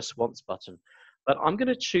use Just Once button. But I'm going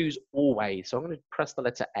to choose Always. So I'm going to press the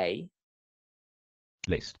letter A.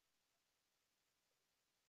 List.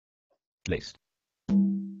 List.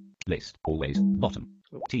 List. Always. Bottom.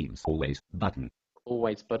 Teams. Always. Button.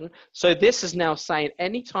 Always button. So this is now saying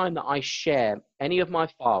anytime that I share any of my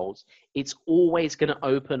files, it's always going to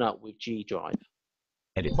open up with G Drive.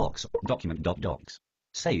 Edit box. Document.docs.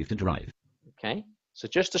 Save to drive. Okay. So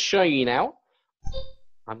just to show you now,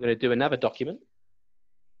 I'm going to do another document.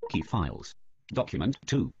 Key files. Document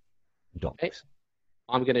 2. Docs. Okay.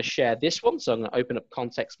 I'm going to share this one. So I'm going to open up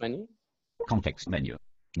context menu. Context menu.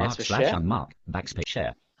 S for share. Mark/unmark. Backspace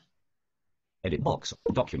share. Edit box.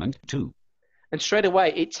 Document 2. And straight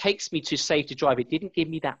away, it takes me to Save to Drive. It didn't give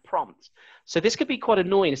me that prompt. So this could be quite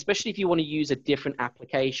annoying, especially if you want to use a different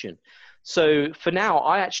application. So for now,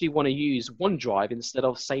 I actually want to use OneDrive instead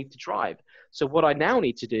of Save to Drive. So what I now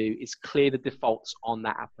need to do is clear the defaults on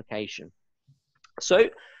that application. So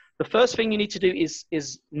the first thing you need to do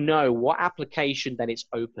is know what application then it's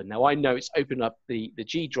open. Now I know it's opened up the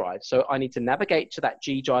G Drive. So I need to navigate to that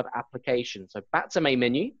G Drive application. So back to main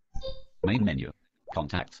menu. Main menu.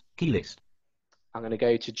 Contacts. Key list. I'm going to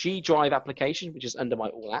go to G Drive application, which is under my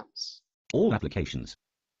All Apps. All applications.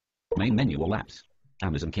 Main menu. All apps.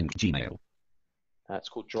 Amazon Kindle. Gmail. It's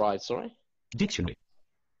called Drive, sorry. Dictionary.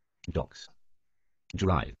 Docs.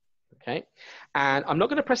 Drive. Okay. And I'm not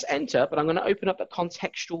going to press enter, but I'm going to open up the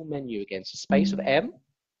contextual menu again. So space with M.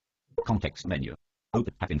 Context menu.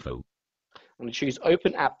 Open app info. I'm going to choose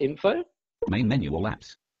Open App Info. Main menu. All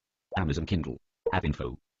apps. Amazon Kindle. App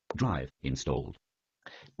info. Drive. Installed.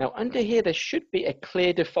 Now under here, there should be a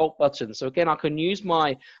clear default button. So again, I can use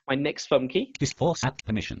my next thumb key. This force app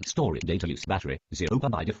permission. Storage. Data use. Battery. 0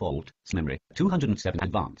 by default. Memory. 207.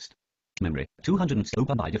 Advanced. Memory. 200.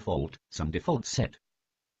 Open by default. Some defaults set.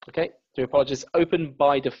 Okay. Do apologize. Open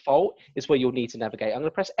by default is where you'll need to navigate. I'm going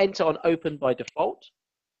to press enter on Open by default.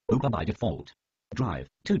 Open by default. Drive.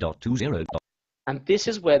 2.20. And this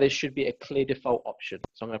is where there should be a clear default option.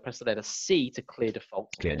 So I'm going to press the letter C to clear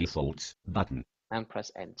defaults. Clear defaults. Button. And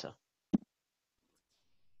press enter.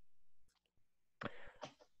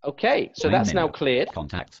 Okay, so Main that's menu. now cleared.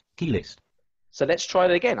 Contacts. Key list. So let's try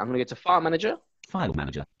it again. I'm going to go to File Manager. File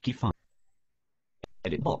manager. Key file.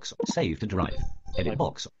 Edit box. Save to drive. Edit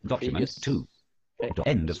box. Document Previous. 2. Okay.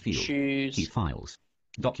 End of field. Choose. Key files.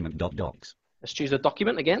 Document.docs. Let's choose a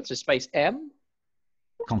document again. So space M.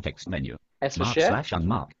 Context menu. S for share.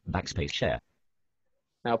 Mark/unmark. Backspace share.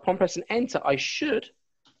 Now upon pressing enter, I should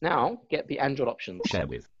now get the Android options. Share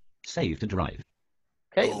with. Save to drive.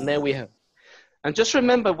 Okay, and there we have. And just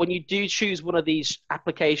remember, when you do choose one of these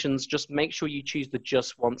applications, just make sure you choose the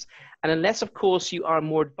Just Once. And unless, of course, you are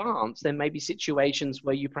more advanced, there may be situations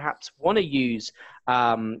where you perhaps want to use,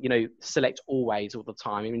 select Always all the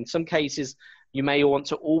time. I mean, in some cases, you may want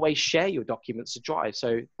to always share your documents to drive.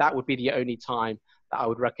 So that would be the only time that I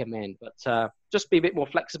would recommend. But just be a bit more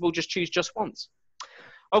flexible. Just choose Just Once.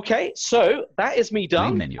 Okay, so that is me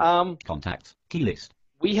done. Main menu. Contacts. Key list.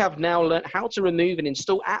 We have now learned how to remove and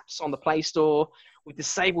install apps on the Play Store. We've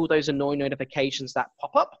disabled those annoying notifications that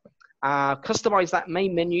pop up. Customize that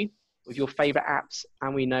main menu with your favorite apps,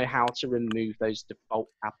 and we know how to remove those default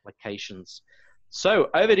applications. So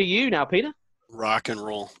over to you now, Peter. Rock and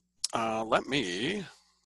roll. Let me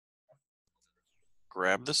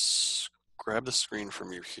grab the screen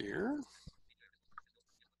from you here.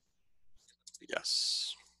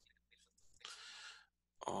 Yes.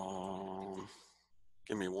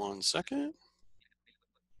 Give me 1 second.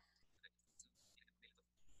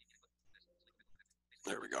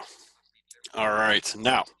 There we go. All right,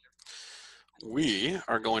 now we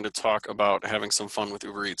are going to talk about having some fun with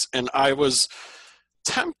Uber Eats. And I was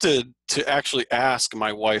tempted to actually ask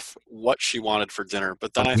my wife what she wanted for dinner,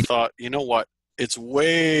 but then I thought, you know what? It's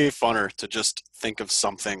way funner to just think of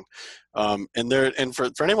something. And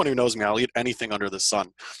for anyone who knows me, I'll eat anything under the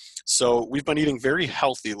sun. So we've been eating very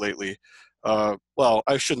healthy lately. Well,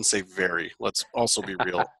 I shouldn't say very. Let's also be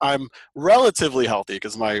real. I'm relatively healthy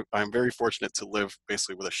because I'm very fortunate to live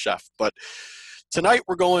basically with a chef. But tonight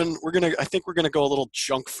I think we're gonna go a little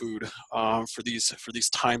junk food for these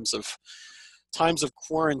times of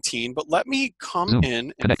quarantine. But let me come Zoom. in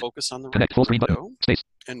and Connect. focus on the Connect full screen button. window Space.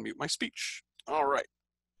 and mute my speech. All right.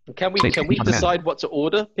 Can we Space. can we On demand. decide what to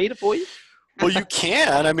order, Peter, for you? Well, you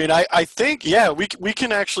can. I mean, I think, yeah, we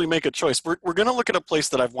can actually make a choice. We're going to look at a place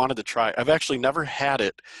that I've wanted to try. I've actually never had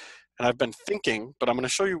it, and I've been thinking, but I'm going to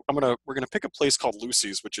show you. We're going to pick a place called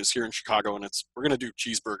Lucy's, which is here in Chicago, and we're going to do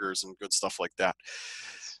cheeseburgers and good stuff like that.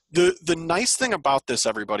 The nice thing about this,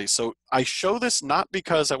 everybody, so I show this not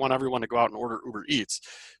because I want everyone to go out and order Uber Eats,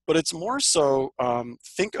 but it's more so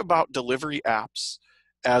think about delivery apps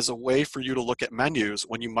as a way for you to look at menus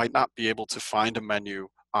when you might not be able to find a menu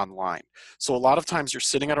online. So a lot of times you're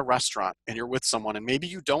sitting at a restaurant and you're with someone and maybe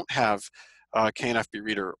you don't have a KNFB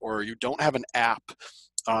reader or you don't have an app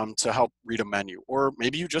to help read a menu, or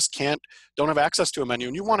maybe you just don't have access to a menu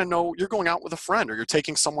and you want to know, you're going out with a friend or you're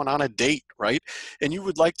taking someone on a date, right? And you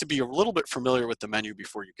would like to be a little bit familiar with the menu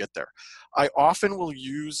before you get there. I often will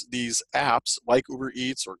use these apps like Uber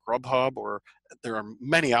Eats or Grubhub, or there are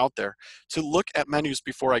many out there, to look at menus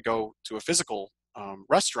before I go to a physical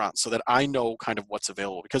restaurant so that I know kind of what's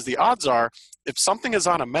available. Because the odds are, if something is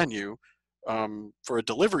on a menu, for a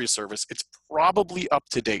delivery service, it's probably up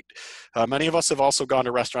to date. Many of us have also gone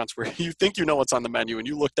to restaurants where you think you know what's on the menu and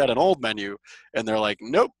you looked at an old menu and they're like,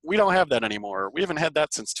 nope, we don't have that anymore. We haven't had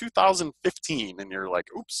that since 2015. And you're like,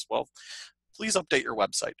 oops, well, please update your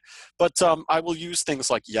website. But I will use things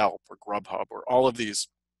like Yelp or Grubhub or all of these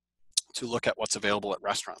to look at what's available at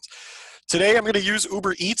restaurants. Today, I'm going to use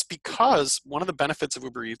Uber Eats because one of the benefits of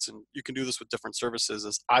Uber Eats, and you can do this with different services,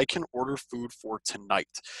 is I can order food for tonight.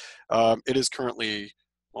 It is currently,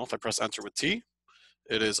 well, if I press enter with T,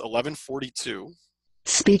 it is 11:42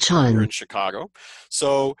 Speech here on. in Chicago.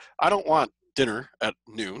 So I don't want dinner at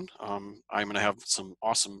noon. I'm going to have some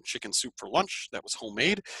awesome chicken soup for lunch that was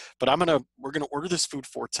homemade, but we're going to order this food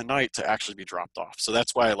for tonight to actually be dropped off. So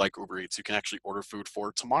that's why I like Uber Eats. You can actually order food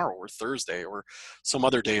for tomorrow or Thursday or some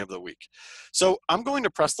other day of the week. So I'm going to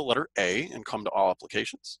press the letter A and come to all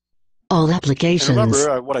applications. All And applications.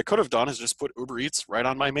 remember, what I could have done is just put Uber Eats right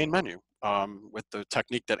on my main menu with the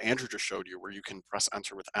technique that Andrew just showed you, where you can press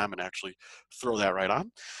enter with M and actually throw that right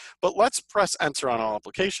on. But let's press enter on all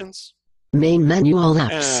applications. Main menu, all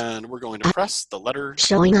apps. And we're going to press the letter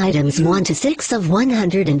Showing items U. 1 to 6 of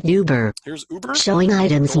 100 and Uber. Here's Uber. Showing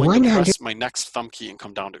items I'm going to 100. press my next thumb key and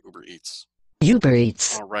come down to Uber Eats. Uber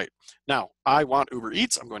Eats. All right. Now, I want Uber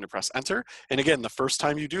Eats. I'm going to press enter. And again, the first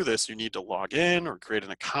time you do this, you need to log in or create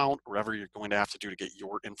an account, whatever you're going to have to do to get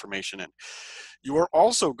your information in. You are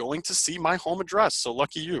also going to see my home address. So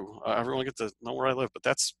lucky you. Everyone gets to know where I live, but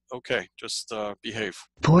that's okay. Just behave.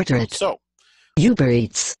 Portrait. So, Uber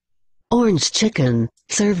Eats. Orange chicken,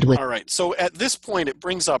 served with. all right. So at this point, it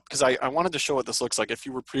brings up, because I wanted to show what this looks like if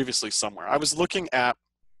you were previously somewhere. I was looking at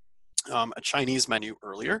a Chinese menu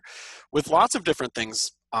earlier with lots of different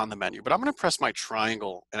things on the menu, but I'm going to press my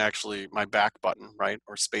triangle and actually my back button, right,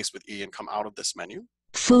 or space with E, and come out of this menu.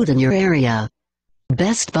 Food in your area.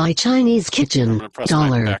 Best Buy Chinese I'm Kitchen. going to press my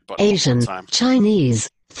Dollar. back button one more Asian. time. Chinese.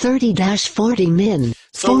 30-40 min.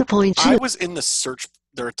 So 4.2. I was in the search.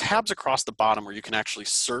 There are tabs across the bottom where you can actually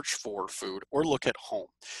search for food or look at home.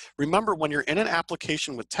 Remember, when you're in an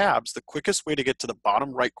application with tabs, the quickest way to get to the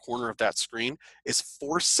bottom right corner of that screen is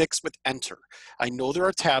 4-6 with enter. I know there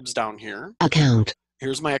are tabs down here. Account.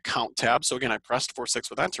 Here's my account tab. So again, I pressed 4-6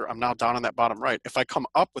 with enter. I'm now down on that bottom right. If I come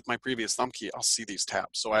up with my previous thumb key, I'll see these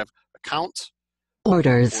tabs. So I have account,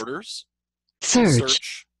 Orders.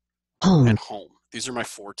 search, Home. and home. These are my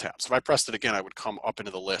 4 tabs. If I pressed it again, I would come up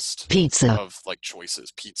into the list Pizza. of like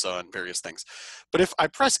choices, pizza and various things. But if I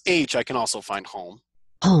press H, I can also find home,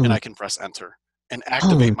 Home. and I can press enter and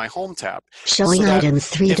activate Home. my home tab. Showing so that items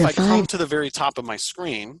 3 if to I 5. come to the very top of my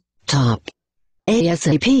screen, Top.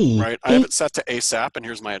 ASAP. right, I have it set to ASAP, and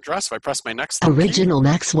here's my address. If I press my next thumb key, Original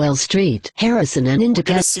Maxwell Street, Harrison and we're going to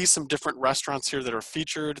Indicate. see some different restaurants here that are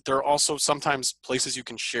featured. There are also sometimes places you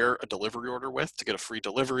can share a delivery order with to get a free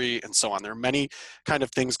delivery and so on. There are many kind of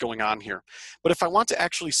things going on here. But if I want to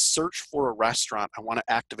actually search for a restaurant, I want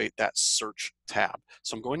to activate that search tab.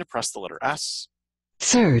 So I'm going to press the letter S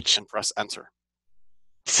Search. and press enter.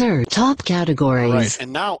 Search. Top categories. All right,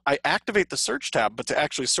 and now I activate the search tab, but to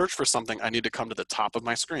actually search for something, I need to come to the top of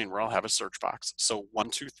my screen where I'll have a search box. So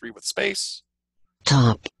 1, 2, 3 with space.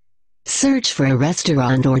 Top. Search for a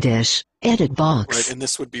restaurant or dish. Edit box. Right, and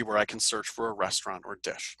this would be where I can search for a restaurant or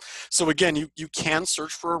dish. So again, you can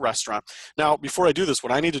search for a restaurant. Now, before I do this,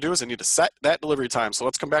 what I need to do is I need to set that delivery time. So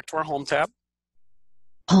let's come back to our home tab.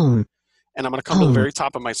 Home. And I'm going to come to the very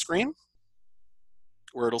top of my screen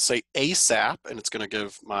where it'll say ASAP, and it's going to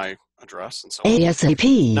give my address and so on.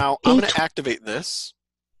 ASAP. Now, I'm going to activate this.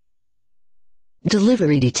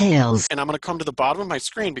 Delivery details. And I'm going to come to the bottom of my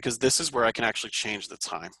screen because this is where I can actually change the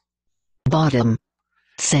time. Bottom.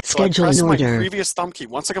 Set So schedule I press in my order. previous thumb key.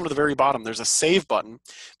 Once I come to the very bottom, there's a save button.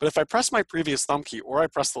 But if I press my previous thumb key or I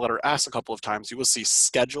press the letter S a couple of times, you will see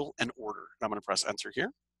schedule and order. And I'm going to press enter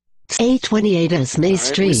here. 828 Esme All right,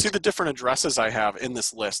 Street. we see the different addresses I have in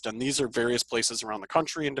this list, and these are various places around the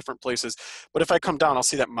country and different places. But if I come down, I'll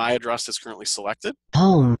see that my address is currently selected.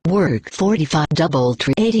 Home. Work. 45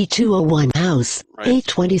 Doubletree. 8201 House. Right.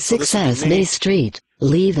 826 So this would be Esme me. Street.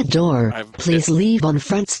 Leave at door. I've Please leave on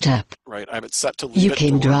front step. Right, I have it set to leave You at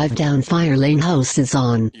can door. drive down Fire Lane. House is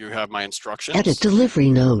on. You have my instructions. Edit delivery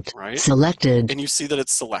note. Right. Selected. And you see that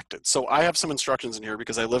it's selected. So I have some instructions in here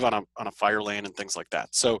because I live on a fire lane and things like that.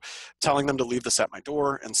 So telling them to leave this at my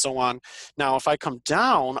door and so on. Now, if I come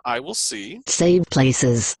down, I will see. Save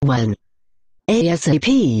places. When.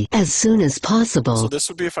 ASAP. As soon as possible. So this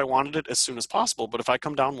would be if I wanted it as soon as possible. But if I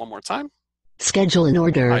come down one more time, Schedule in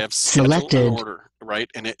order. I have schedule Selected. and order, right?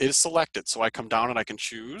 And it is selected. So I come down and I can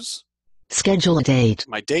choose Schedule a date.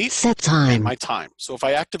 my date Set and time. my time. So if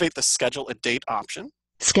I activate the schedule a date option,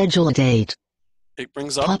 Schedule a date. it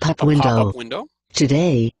brings up Pop-up a window. pop-up window.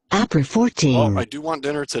 Today. April 14. Oh, I do want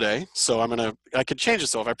dinner today. So I could change it.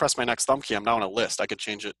 So if I press my next thumb key, I'm now on a list. I could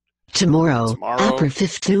change it. Tomorrow. Tomorrow, April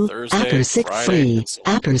 15. Thursday, April 6 Friday, free. and so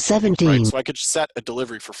on. April 17. Right, so I could set a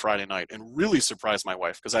delivery for Friday night and really surprise my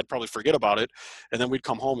wife because I'd probably forget about it, and then we'd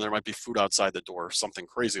come home and there might be food outside the door or something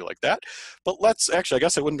crazy like that. But I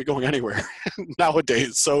guess I wouldn't be going anywhere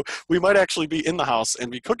nowadays. So we might actually be in the house and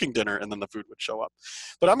be cooking dinner, and then the food would show up.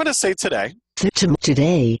 But I'm going to say today.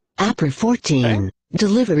 Today. April 14. Okay.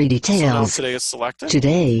 Delivery So now details. today is selected.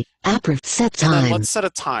 Today. April set And then time. let's set a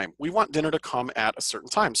time. We want dinner to come at a certain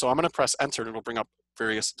time. So I'm going to press enter, and it'll bring up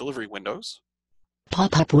various delivery windows.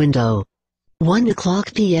 Pop-up window. 1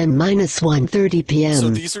 o'clock p.m. minus 1:30 p.m. So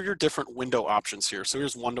these are your different window options here. So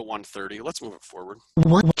here's 1 to 1:30. Let's move it forward.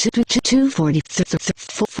 2:40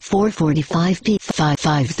 4:45 p.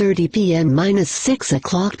 5:30 p.m. minus 6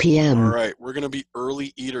 o'clock p.m. All right, we're going to be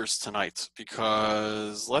early eaters tonight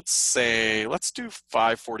because let's do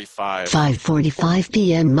 5:45. 5:45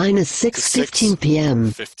 p.m. minus 6:15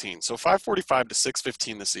 p.m. 15. So 5:45 to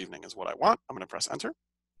 6:15 this evening is what I want. I'm going to press enter.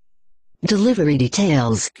 Delivery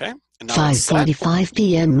details. Okay. And now it's set. 5:45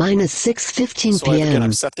 p.m. minus 6:15 So again, p.m.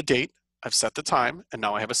 I've set the date, I've set the time, and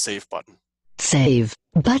now I have a save button. Save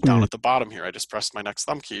button. Down at the bottom here, I just pressed my next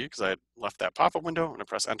thumb key because I had left that pop-up window. I'm going to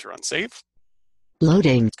press enter on save.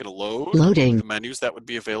 Loading. It's going to load Loading. the menus that would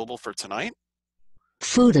be available for tonight.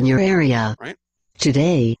 Food in your area. Right.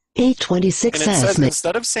 Today, 8:26 And it says, Esme.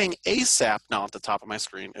 instead of saying ASAP now at the top of my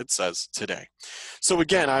screen, it says today. So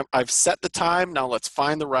again, I've set the time. Now let's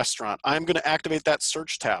find the restaurant. I'm going to activate that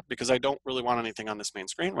search tab because I don't really want anything on this main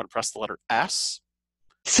screen. I'm going to press the letter S.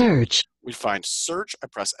 Search. We find search. I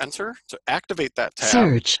press enter to activate that tab.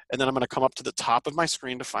 Search. And then I'm going to come up to the top of my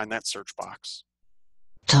screen to find that search box.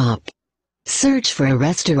 Top. Search for a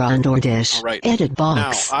restaurant or dish. All right. Edit Now,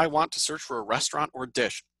 box. I want to search for a restaurant or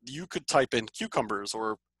dish. You could type in cucumbers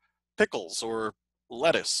or pickles or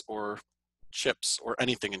lettuce or chips or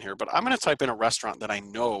anything in here, but I'm going to type in a restaurant that I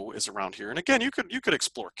know is around here. And again, you could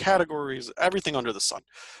explore categories, everything under the sun.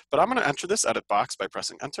 But I'm going to enter this edit box by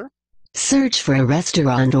pressing enter. Search for a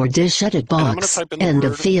restaurant or dish. Edit And I'm going to box. type in the End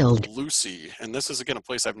word of field. Lucy. And this is, again, a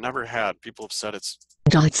place I've never had. People have said it's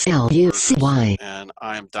 .lucy. and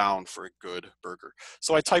I am down for a good burger.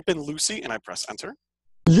 So I type in Lucy and I press enter.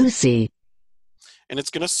 Lucy. And it's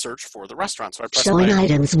going to search for the restaurant. So I press Showing my,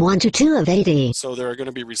 items 1 to 2 of 80. So there are going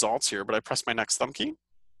to be results here, but I press my next thumb key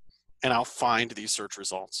and I'll find these search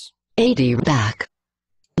results. 80 back.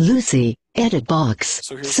 Lucy. Edit box.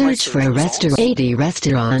 So here's my Search for a search restaurant. results. 80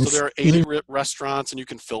 restaurants. So there are 80 restaurants and you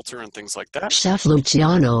can filter and things like that. Chef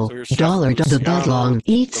Luciano. So here's Chef Dollar the Luciano, Budlong.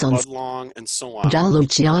 Eats the on Budlong, and so on. Da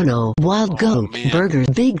Luciano. Wild Oh, Goat. man. Burgers.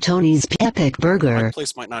 Big Tony's Epic My Burger.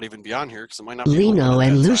 place might not even be on here because it might not be Lino open at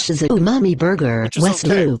and that time. Lucia's Umami Burger. Which is West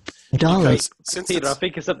okay, Loop. Dollar. Because since Peter, I it's,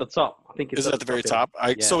 think it's at the top. I think it's is it at the very yeah. top?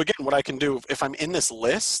 Yeah. So again, what I can do, if I'm in this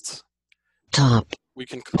list, Top. we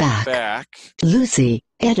can come Back. back. Lucy.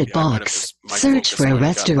 Edit Yeah, I might have box. just- my Search focus for a might have gotten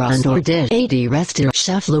restaurant messed or up. dish. 80 restaurant.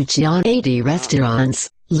 Chef Luciano. 80 restaurants.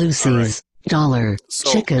 Lucy's.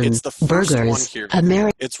 So chicken, it's the first one burgers, here.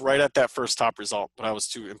 American. It's right at that first top result, but I was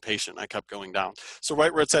too impatient. I kept going down. So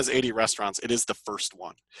right where it says 80 restaurants, it is the first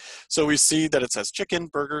one. So we see that it says chicken,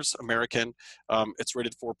 burgers, American. It's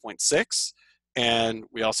rated 4.6. And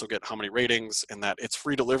we also get how many ratings and that it's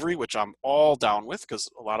free delivery, which I'm all down with because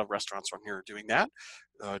a lot of restaurants around here are doing that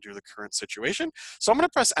due to the current situation. So I'm going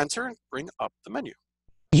to press enter and bring up the menu.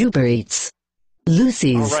 Uber Eats.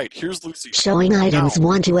 Lucy's. All right, here's Lucy's. Showing items Now,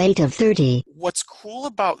 1 to 8 of 30. what's cool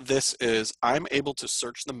about this is I'm able to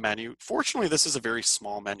search the menu. Fortunately, this is a very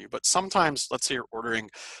small menu, but sometimes, let's say you're ordering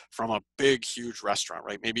from a big, huge restaurant,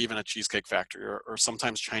 right? Maybe even a Cheesecake Factory or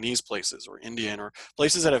sometimes Chinese places or Indian or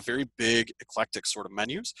places that have very big, eclectic sort of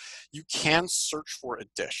menus. You can search for a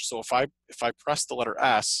dish. So if I press the letter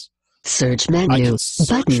S, Search I menu can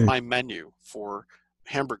search button. my menu for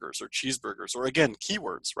hamburgers or cheeseburgers or again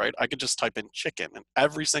keywords, right? I could just type in chicken and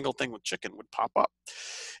every single thing with chicken would pop up.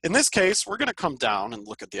 In this case, we're going to come down and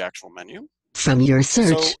look at the actual menu. From your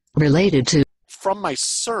search So, related to from my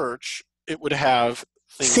search, it would have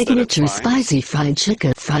things signature that it finds, spicy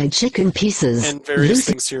fried chicken pieces. and various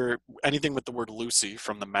Lucy, things here. Anything with the word Lucy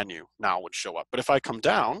from the menu now would show up. But if I come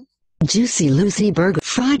down, juicy Lucy burger,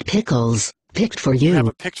 fried pickles, picked for you have you.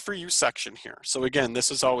 a picked for you section here. So again,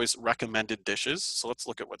 this is always recommended dishes. So let's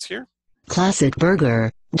look at what's here. Classic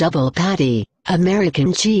burger, double patty,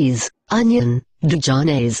 American cheese, onion,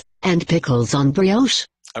 Dijonnaise, and pickles on brioche.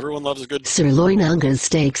 Everyone loves a good Sirloin Angus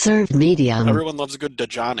steak served medium. Everyone loves a good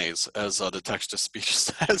Dijonnaise, as the text-to-speech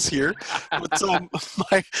says here.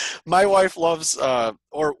 But my wife loves,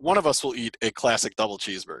 or one of us will eat a classic double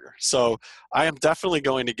cheeseburger. So I am definitely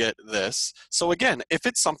going to get this. So again, if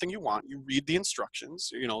it's something you want, you read the instructions,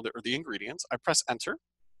 or the ingredients. I press enter,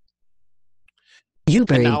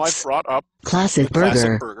 Uber and now I've Eats. brought up Classic the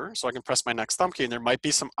classic burger. burger. So I can press my next thumb key, and there might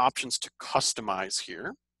be some options to customize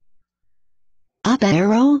here. Up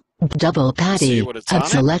arrow, double patty. See what it's on it?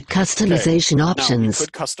 Select customization Now, we options.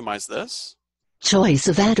 could customize this. Choice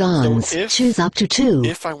of add-ons. So Choose up to 2.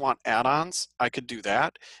 If I want add-ons, I could do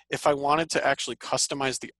that. If I wanted to actually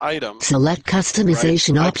customize the item, Select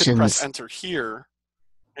customization I could options. press enter here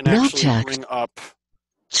and Not actually checked. bring up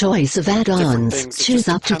Choice of different add-ons. things. It Choose just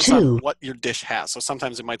up to depends on 2. what your dish has. So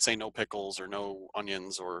sometimes it might say no pickles or no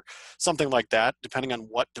onions or something like that, depending on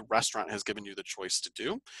what the restaurant has given you the choice to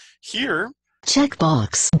do. Here,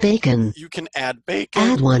 Checkbox. Bacon. you can add bacon.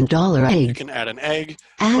 Add $1 You egg. can add an egg.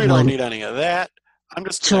 Add We don't one. need any of that. I'm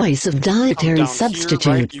just gonna Choice of come dietary down substitute.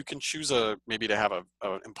 here, right? You can choose maybe to have a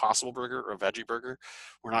Impossible Burger or a veggie burger.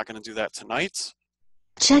 We're not going to do that tonight.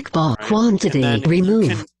 Checkbox. Right? Quantity. And then Remove.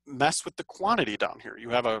 you can mess with the quantity down here.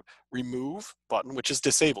 You have a remove button, which is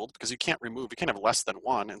disabled because you can't remove. You can't have less than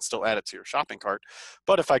 1 and still add it to your shopping cart.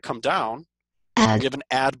 But if I come down, Add. we have an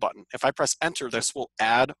add button. If I press enter, this will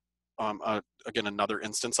add again another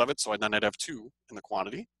instance of it. So then I'd have 2 in the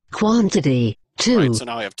quantity. Quantity. 2. Right. So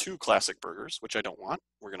now I have 2 classic burgers, which I don't want.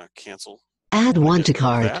 We're going to cancel. Add 1 to get rid of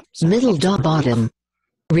cart. that. So Middle up to dot remove. bottom.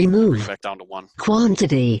 Bring it Remove. back down to 1.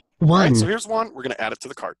 Quantity. All 1. right, so here's 1. We're going to add it to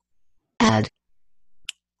the cart. Add.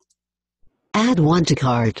 Add 1 to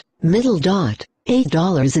cart. Middle dot.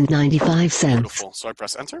 $8.95. Beautiful. So I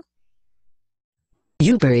press enter.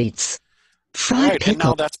 Uber Eats. All Fried right, and now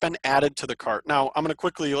pickle. that's been added to the cart. Now I'm going to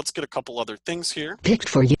quickly, let's get a couple other things here. Picked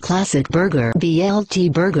for you. Classic burger.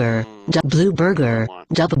 BLT burger. Blue burger. want.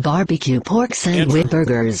 Double barbecue pork sandwich Andrew.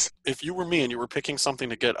 burgers. If you were me and you were picking something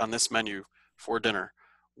to get on this menu for dinner,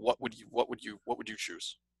 what would you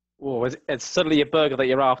choose? Oh, it's suddenly a burger that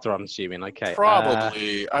you're after, I'm assuming. Okay.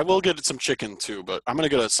 Probably. I will get some chicken too, but I'm going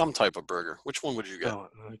to get some type of burger. Which one would you get?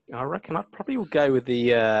 I reckon I probably will go with the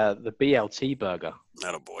BLT burger.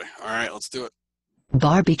 Attaboy. All right, let's do it.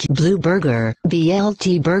 Barbecue blue burger.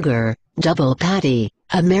 BLT burger. Double patty.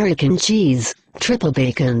 American cheese. Triple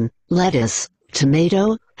bacon. Lettuce.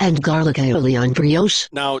 Tomato. And garlic aioli on brioche.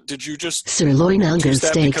 Now, did you just Sirloin choose Angus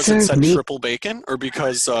that steak because it served said meat. triple bacon, or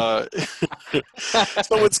because so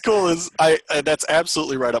what's cool is that's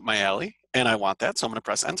absolutely right up my alley, and I want that, so I'm going to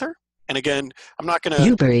press enter. And again, I'm not going to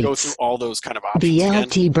Uber go Eats. through all those kind of options BLT again. I'm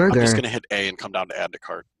just burger. going to hit A and come down to add to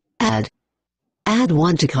cart. Add. Add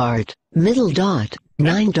 1 to cart. Middle dot.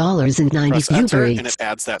 Press $9.90. enter, Uber and Eats. it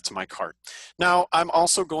adds that to my cart. Now, I'm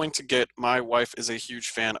also going to get, my wife is a huge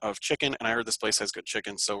fan of chicken, and I heard this place has good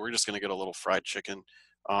chicken, so we're just going to get a little fried chicken.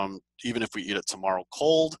 Even if we eat it tomorrow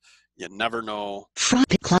cold, you never know. Fried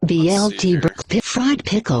see BLT here. fried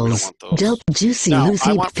pickles. want those. Dope juicy Now, Lucy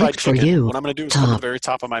I want fried picked for chicken. you. What I'm going to do is come to Top. the very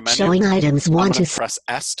top of my menu. Showing items I'm 1 going to to press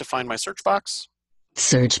S to find my search box.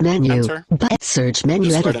 Search menu. Enter. Search menu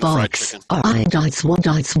Just edit write in fried box. chicken. I dots 1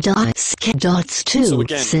 dots dots k dots 2 So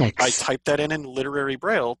again, 6. I type that in literary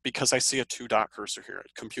braille because I see a 2-dot cursor here.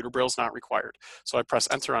 Computer braille is not required. So I press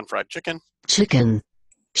enter on fried chicken. Chicken.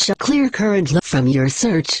 Clear current from your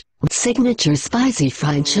search. Signature spicy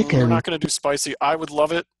fried We're chicken. not going to do spicy. I would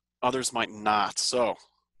love it. Others might not. So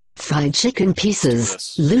Fried chicken pieces.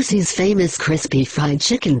 this. Lucy's famous crispy fried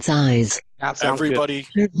chicken thighs. That sounds everybody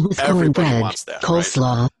With Everybody cornbread, wants that, right?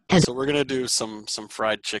 coleslaw, and So we're going to do some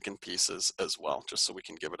fried chicken pieces as well, just so we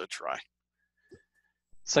can give it a try. good.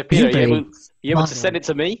 So Peter, Blueberry. you able to send it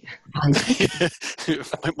to me?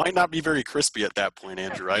 It might not be very crispy at that point,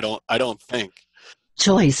 Andrew. I don't think.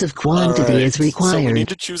 Choice of quantity All right, is So we required. need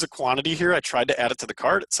to choose a quantity here. I tried to add it to the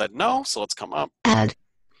cart. It said no, so let's come up. Add.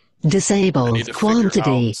 I need Disabled to figure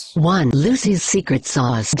quantity. out- 1 Lucy's secret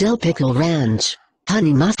sauce dill pickle ranch.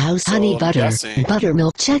 Honey house So honey I'm butter. guessing-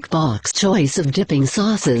 Buttermilk checkbox. Choice of dipping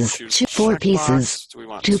sauces. Choose 4 checkbox. pieces. Do we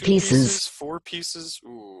want 2 2 pieces. 4 pieces?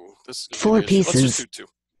 Ooh, this is gonna be 4 an issue. Let's pieces. just do 2.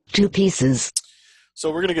 2 pieces.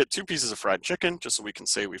 So we're gonna get 2 pieces of fried chicken, just so we can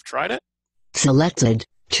say we've tried it. Selected.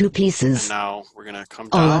 2 And pieces. now we're gonna come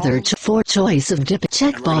down. All other 4 choice of dip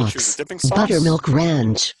and we're gonna choose checkbox. a dipping sauce. Buttermilk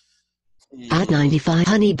ranch. Add 95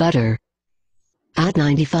 honey butter. Add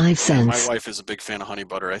 95 Yeah, my cents. wife is a big fan of honey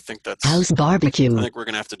butter. I think that's. House I barbecue. think we're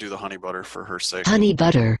gonna have to do the honey butter for her sake. Honey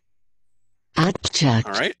butter. Add checked.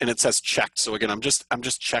 All right, and it says checked. So again, I'm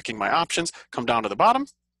just checking my options. Come down to the bottom.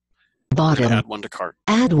 We're gonna Bottom. add 1 to cart.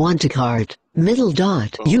 Add 1 to cart. Middle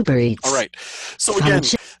dot. Boom. Uber Eats. All right. So Fried again,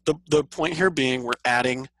 chi- the point here being we're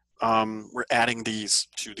adding these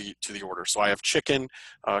to the order. So I have chicken,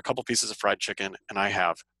 a couple pieces of fried chicken, and I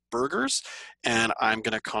have burgers. And I'm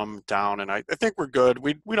gonna come down, and I think we're good.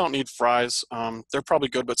 We don't need fries. They're probably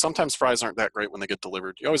good, but sometimes fries aren't that great when they get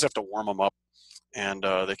delivered. You always have to warm them up, and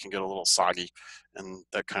they can get a little soggy, and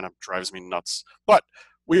that kind of drives me nuts. But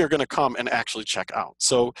we are gonna come and actually check out.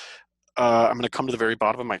 So I'm gonna come to the very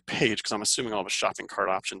bottom of my page because I'm assuming I'll have a shopping cart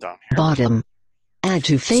option down here. Bottom. Add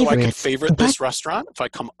to So I can favorites. favorite this restaurant. If I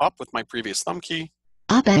come up with my previous thumb key,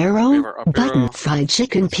 Up we arrow. have our up Button. arrow. Fried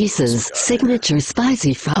chicken pieces. got here? Signature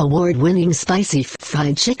spicy award-winning spicy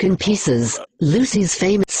fried chicken pieces. Lucy's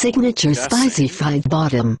famous signature Guessing. spicy fried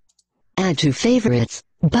bottom. Add to favorites.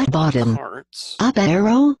 Bottom. Cart. Up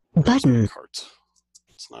arrow. Button. Cart.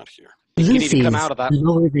 It's not here. You need to Lucy's come out of that.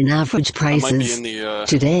 lower than average I might be prices. in the.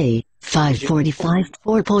 Today, 545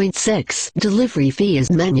 4.6. Delivery fee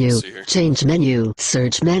is menu. Let's see here. Change menu.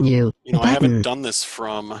 Search menu. You know, I haven't Button. done this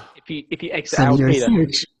from. If you exit From out, your Peter,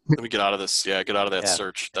 search. Let me get out of this. Yeah, get out of that Yeah.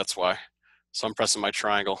 search. That's why. So I'm pressing my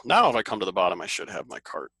triangle. Now, if I come to the bottom, I should have my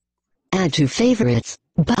cart. Add to favorites.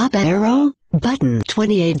 Up arrow. Button.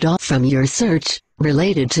 $28 from your search.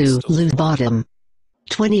 Related to Still- Lou Bottom.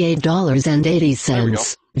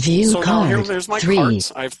 $28.80. View So now card. here's my 3.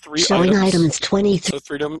 cart. I have 3 Showing items. items 23. So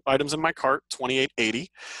 3 items in my cart, 28.80,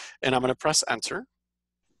 and I'm going to press enter.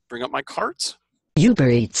 Bring up my cart. Uber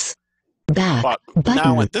Eats. Back. But now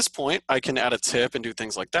Button. at this point, I can add a tip and do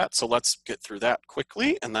things like that. So let's get through that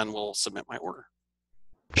quickly, and then we'll submit my order.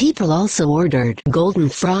 People also ordered golden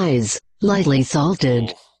fries, lightly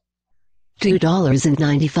salted.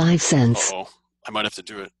 $2.95. Uh-oh. I might have to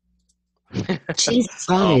do it. Cheese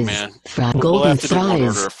Oh, fries. man. Fried We'll golden have to do one fries.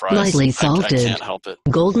 order of fries. Lightly I salted. can't help it.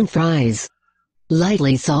 Golden fries.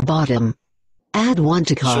 Lightly salt bottom. Add 1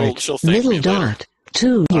 to cart. She'll thank Middle me later. dot.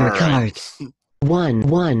 2 your All right. cart. 1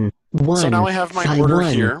 1 1. So now I have my Fry order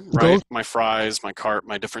 1. here, right? Gold My fries, my cart,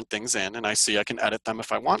 my different things in, and I see I can edit them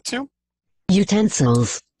if I want to.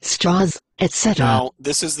 utensils, straws, etc. Now,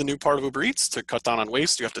 this is the new part of Uber Eats. To cut down on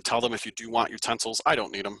waste, you have to tell them if you do want utensils. I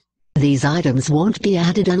don't need them, These items won't be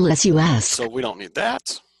added unless you ask. so we don't need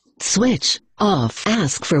that. Switch off.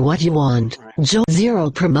 Ask for what you want. Right.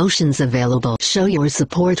 Zero promotions available. Show your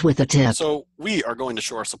support with a tip. So we are going to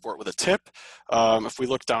show our support with a tip. If we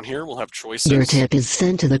look down here, we'll have choices. Your tip is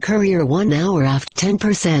sent to the courier 1 hour after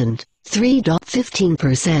 10%, $3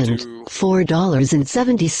 15%, Do-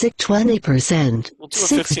 $4.76 20%, We'll do a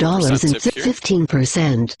 15% $6 tip here.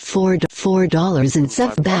 15%, $4 and $5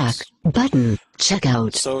 7 back. Button.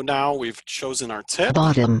 Checkout. So now we've chosen our tip.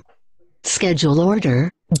 Bottom. Schedule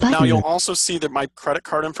order. Now Button. you'll also see that my credit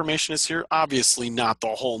card information is here. Obviously not the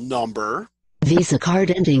whole number, Visa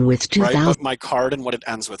card ending with right? 2000. But my card and what it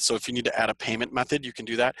ends with. So if you need to add a payment method, you can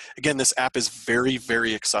do that. Again, this app is very,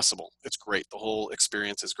 very accessible. It's great. The whole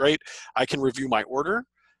experience is great. I can review my order.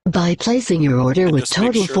 By placing your order And with just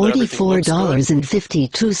make total sure that everything looks good.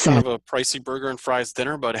 $44.52. Kind of a pricey burger and fries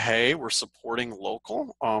dinner, but hey, we're supporting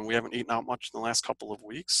local. We haven't eaten out much in the last couple of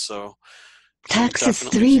weeks, so Taxes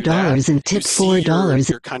definitely do that. $3 and You tip see $4.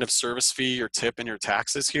 your kind of service fee, your tip, and your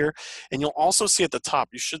taxes here. And you'll also see at the top,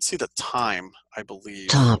 you should see the time, I believe.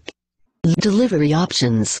 Top. Delivery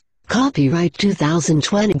options. Copyright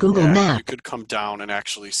 2020 Google Yeah, Map. you could come down and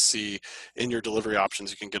actually see in your delivery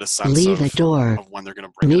options, you can get a sense Leave at door. of when they're going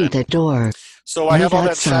to bring Meet it in. at door. So I have Meet all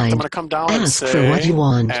that checked. I'm outside. going to come down and Ask say, for what you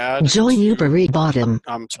want. add Join to, Uber Eats bottom.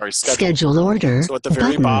 I'm sorry, Schedule order. So at the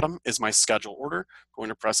very Button. bottom is my schedule order. Going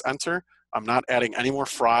to press enter. I'm not adding any more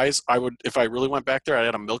fries. I would, if I really went back there, I'd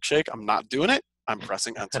add a milkshake. I'm not doing it. I'm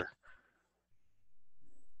pressing enter.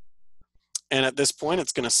 And at this point,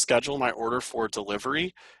 it's going to schedule my order for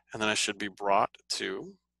delivery, and then I should be brought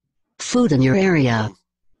to Food in your area. boom.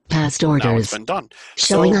 Past Now it's orders. been done.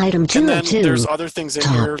 Showing item And then 202. there's other things in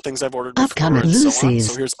Top. here, things I've ordered before, Upcoming and so on.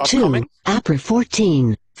 Lucy's. So here's 2. upcoming. April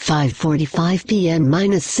 14. 5:45 p.m.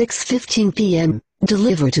 minus 6:15 p.m.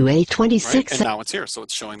 Deliver to Right? A26. And now it's here, so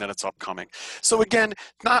it's showing that it's upcoming. So again,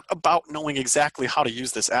 not about knowing exactly how to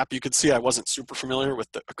use this app. You could see I wasn't super familiar with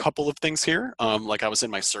a couple of things here. Like I was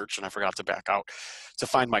in my search and I forgot to back out to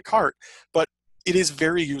find my cart, but it is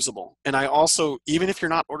very usable. And I also, even if you're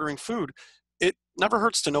not ordering food, it never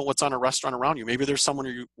hurts to know what's on a restaurant around you. Maybe there's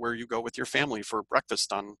someone where you go with your family for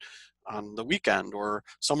breakfast on the weekend, or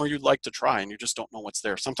somewhere you'd like to try and you just don't know what's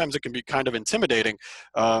there. Sometimes it can be kind of intimidating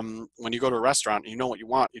when you go to a restaurant and you know what you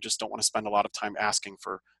want, you just don't want to spend a lot of time asking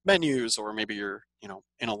for menus, or maybe you're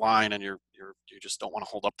in a line and you just don't want to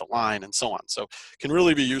hold up the line and so on. So it can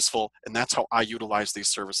really be useful, and that's how I utilize these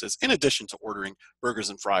services in addition to ordering burgers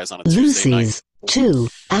and fries on a Tuesday night. Lucy's. 2.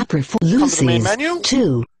 April 4. Come to the main Lucy's. menu.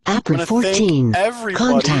 2. April I'm gonna thank 14. everybody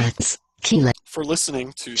Contacts. Keyless. for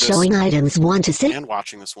listening to this Showing items 1 to 6. and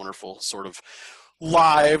watching this wonderful sort of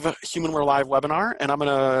live HumanWare Live webinar. And I'm going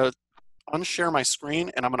to unshare my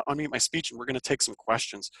screen and I'm going to unmute my speech, and we're going to take some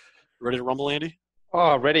questions. You ready to rumble, Andy?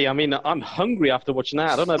 Oh, ready. I mean, I'm hungry after watching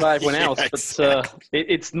that. I don't know about everyone Yeah, else, but exactly.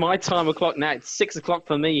 it's my time o'clock now. It's 6 o'clock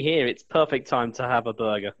for me here. It's perfect time to have a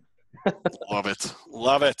burger. Love it.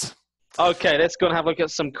 Love it. Okay, let's go and have a look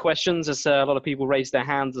at some questions, as a lot of people raised their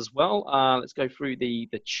hands as well. Let's go through the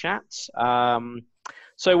chat.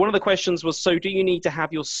 So one of the questions was, so do you need to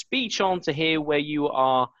have your speech on to hear where you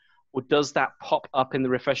are, or does that pop up in the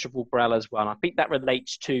refreshable braille as well? And I think that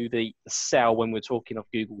relates to the cell when we're talking of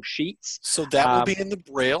Google Sheets. So that will be in the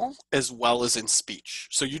braille as well as in speech.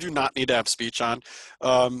 So you do not need to have speech on.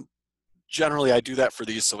 Generally, I do that for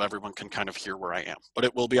these so everyone can kind of hear where I am, but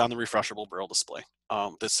it will be on the refreshable braille display.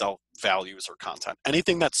 The cell values or content.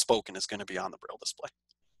 Anything that's spoken is going to be on the braille display.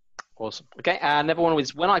 Awesome. Okay, another one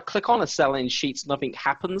was, when I click on a cell in Sheets, nothing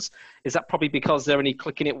happens. Is that probably because they're only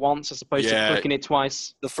clicking it once as opposed to clicking it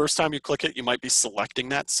twice? The first time you click it, you might be selecting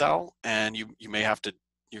that cell, and you may have to,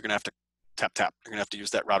 you're going to have to tap. You're going to have to use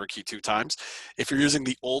that router key 2 times. If you're using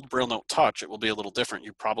the old Braille Note Touch, it will be a little different.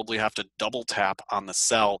 You probably have to double tap on the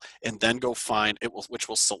cell and then go find it, which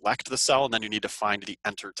will select the cell, and then you need to find the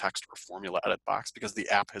enter text or formula edit box because the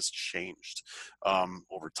app has changed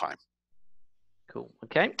over time. Cool.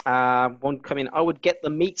 Okay. One coming. I would get the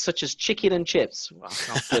meat such as chicken and chips. Well,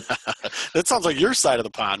 sounds good. That sounds like your side of the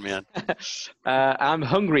pond, man. I'm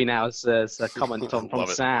hungry now, as a comment from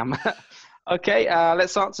Sam. Okay,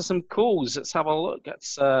 let's answer some calls. Let's have a look.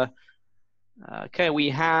 Okay, we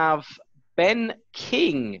have Ben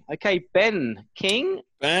King. Okay, Ben King.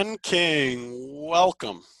 Ben King,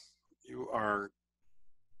 welcome. You are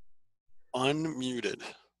unmuted,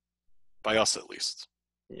 by us at least.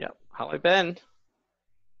 Yep. Hello, Ben.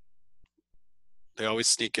 They always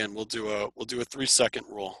sneak in. We'll do a 3-second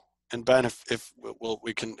rule. And Ben, if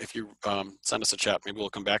you send us a chat, maybe we'll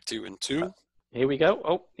come back to you in 2. Here we go.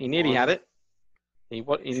 Oh, he nearly had it. He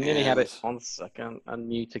nearly had it. 1 second.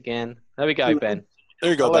 Unmute again. There we go, Ben.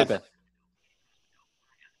 There you go, Hello, Ben.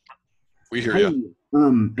 We hear you.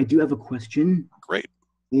 I do have a question. Great.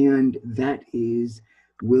 And that is,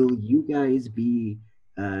 will you guys be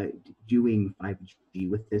doing 5G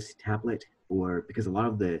with this tablet? Or because a lot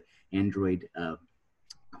of the Android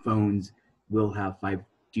phones will have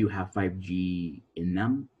do have 5G in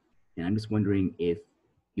them, and I'm just wondering if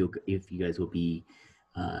you guys will be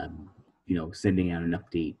sending out an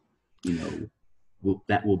update,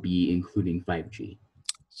 that will be including 5G.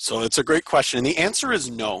 So it's a great question, and the answer is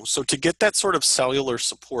no. So to get that sort of cellular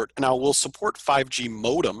support, now we'll support 5G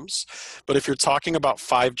modems, but if you're talking about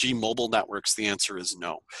 5G mobile networks, the answer is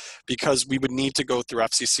no, because we would need to go through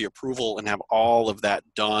FCC approval and have all of that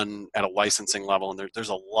done at a licensing level, and there's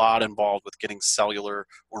a lot involved with getting cellular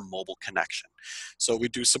or mobile connection. So we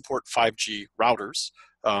do support 5G routers,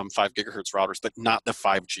 5 gigahertz routers, but not the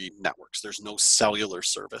 5G networks. There's no cellular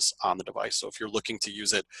service on the device. So if you're looking to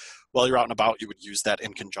use it while you're out and about, you would use that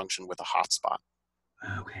in conjunction with a hotspot.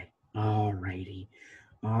 Okay. Alrighty.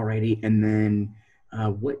 And then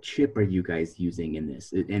what chip are you guys using in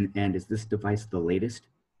this? And is this device the latest?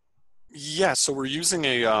 Yeah, so we're using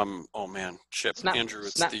a chip. Andrew,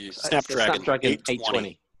 it's the Snapdragon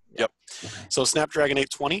 820. Yep. Okay. So Snapdragon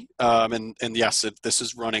 820, and yes, this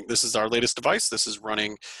is our latest device. This is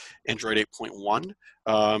running Android 8.1,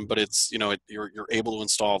 but it's you're able to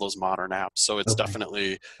install those modern apps. So it's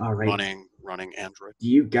definitely running Android. Do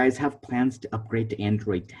you guys have plans to upgrade to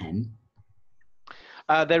Android 10?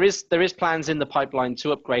 There is plans in the pipeline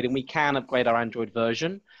to upgrade, and we can upgrade our Android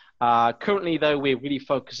version. Currently, though, we're really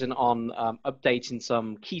focusing on updating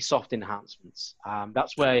some Keysoft enhancements.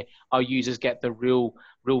 That's where our users get the real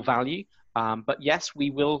value. But yes,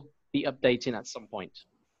 we will be updating at some point.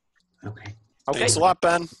 Okay. Thanks a lot,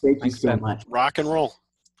 Ben. Thank you so much. Rock and roll.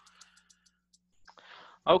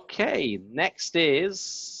 Okay, next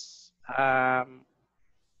is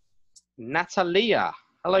Natalia.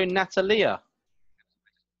 Hello, Natalia.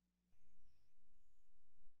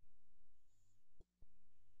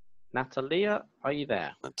 Natalia, are you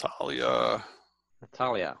there? Natalia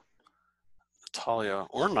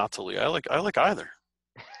or Natalia. I like either.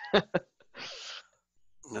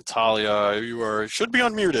 Natalia, you should be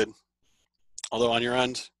unmuted. Although on your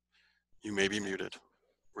end, you may be muted.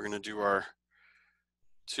 We're gonna do our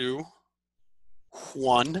 2,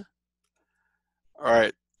 1. All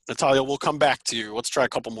right, Natalia, we'll come back to you. Let's try a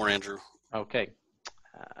couple more, Andrew. Okay,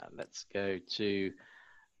 let's go to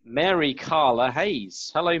Mary Carla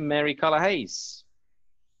Hayes. Hello, Mary Carla Hayes.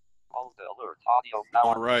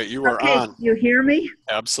 All right, you are okay, on. you hear me?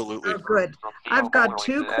 Absolutely. Oh, good. I've got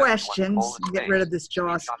 2 questions. Get rid of this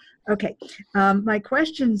JAWS. Okay, my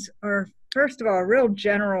questions are, first of all, a real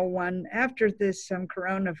general one. After this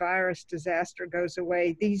coronavirus disaster goes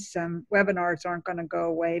away, these webinars aren't going to go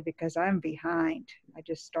away because I'm behind. I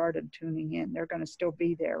just started tuning in. They're going to still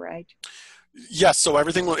be there, right? Yes, so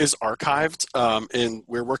everything is archived, and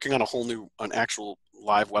we're working on an actual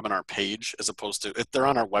live webinar page as opposed to, if they're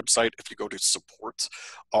on our website, if you go to support,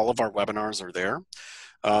 all of our webinars are there.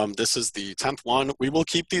 This is the 10th one. We will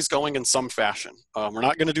keep these going in some fashion. We're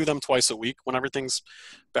not going to do them twice a week when everything's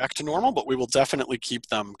back to normal, but we will definitely keep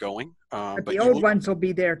them going. But the old ones will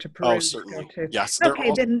be there to peruse. Oh, certainly. Yes, they're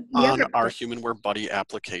okay, then on our HumanWare Buddy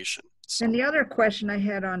application. So. And the other question I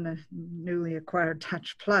had on the newly acquired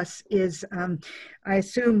Touch Plus is, I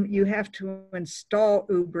assume you have to install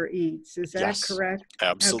Uber Eats. Is that correct?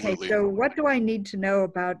 Absolutely. Okay, so what do I need to know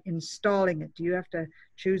about installing it? Do you have to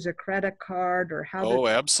choose a credit card or how? Oh,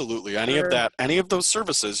 absolutely. Any of those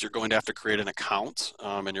services, you're going to have to create an account,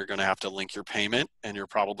 and you're going to have to link your payment, and you're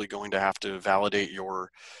probably going to have to validate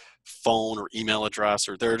your phone or email address,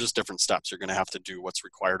 or there are just different steps you're going to have to do what's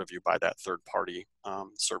required of you by that third-party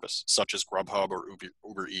service, such as Grubhub or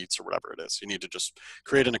Uber Eats or whatever it is. You need to just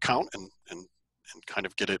create an account and kind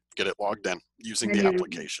of get it logged in using the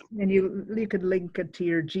application. And you could link it to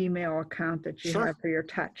your Gmail account that you have for your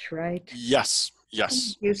Touch, right? Yes.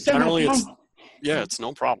 Generally, it's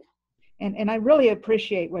no problem. And I really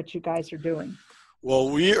appreciate what you guys are doing.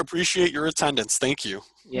 Well, we appreciate your attendance. Thank you.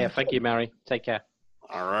 Yeah, thank you, Mary. Take care.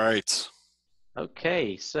 All right.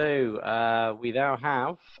 Okay, so we now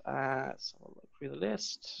have, let's have a look through the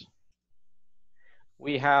list.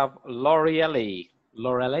 We have Lorelei.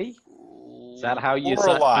 Lorelei? Is that how you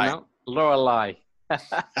say it? Lorelei.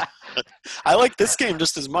 I like this game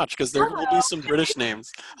just as much because there will be some British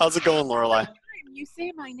names. How's it going, Lorelei? You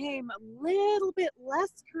say my name a little bit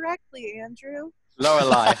less correctly, Andrew.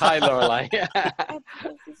 Lorelei. Hi, Lorelei.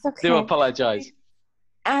 Okay. Do apologize.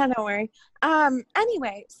 Don't worry.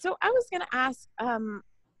 Anyway, so I was going to ask,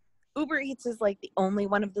 Uber Eats is like the only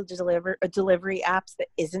one of the delivery apps that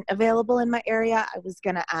isn't available in my area. I was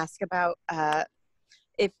going to ask about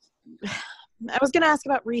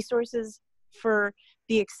resources for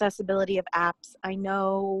the accessibility of apps. I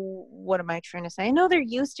know, what am I trying to say? I know there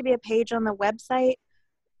used to be a page on the website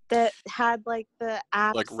that had like the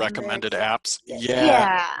apps, like recommended apps.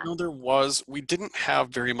 No, there was. We didn't have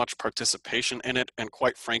very much participation in it, and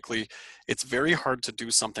quite frankly, it's very hard to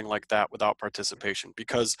do something like that without participation,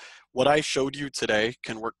 because what I showed you today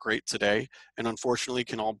can work great today, and unfortunately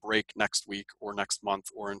can all break next week or next month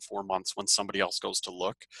or in 4 months when somebody else goes to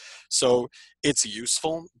look. So it's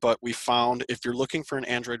useful, but we found if you're looking for an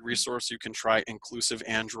Android resource, you can try Inclusive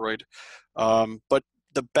Android, but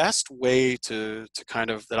the best way to kind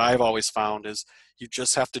of, that I've always found, is you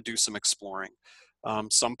just have to do some exploring.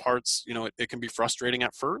 Some parts, it can be frustrating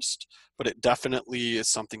at first, but it definitely is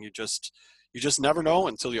something you you just never know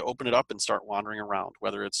until you open it up and start wandering around,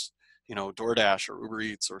 whether it's, you know, DoorDash or Uber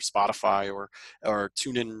Eats or Spotify or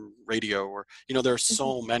TuneIn Radio, or, you know, there's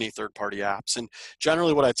so many third-party apps. And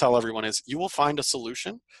generally what I tell everyone is you will find a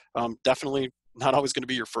solution. Definitely not always going to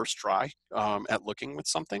be your first try at looking with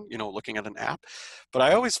something, you know, looking at an app. But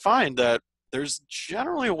I always find that there's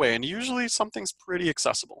generally a way, and usually something's pretty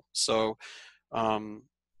accessible. So,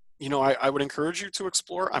 you know, I would encourage you to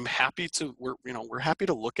explore. I'm happy to, we're happy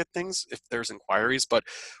to look at things if there's inquiries, but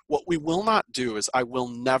what we will not do is I will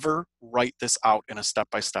never write this out in a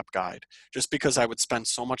step-by-step guide, just because I would spend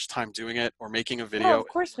so much time doing it or making a video. No, of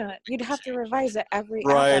course not. You'd have to revise it every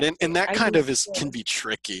right, app and that I kind use of can be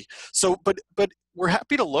tricky. So, but we're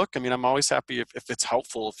happy to look. I mean, I'm always happy if it's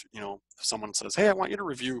helpful. If, you know, if someone says, hey, I want you to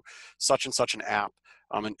review such and such an app,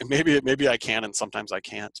 and maybe I can, and sometimes I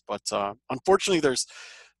can't. But unfortunately,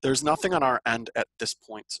 there's nothing on our end at this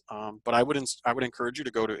point. But I would encourage you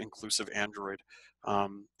to go to Inclusive Android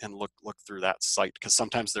and look through that site, because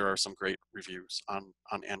sometimes there are some great reviews on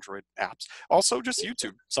Android apps. Also, just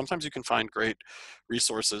YouTube. Sometimes you can find great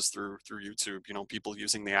resources through YouTube. You know, people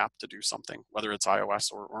using the app to do something, whether it's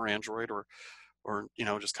iOS or Android, or you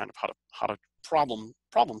know, just kind of how to problem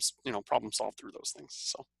solve through those things.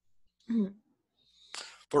 So,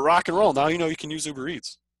 but rock and roll. Now you know you can use Uber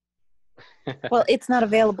Eats. Well, it's not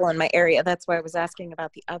available in my area. That's why I was asking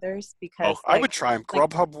about the others, because I would try them.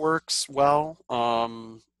 Grubhub works well.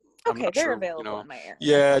 Okay, they're available in my area.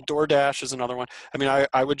 Yeah, DoorDash is another one. I mean,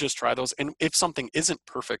 I would just try those. And if something isn't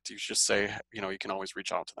perfect, you just say, you know, you can always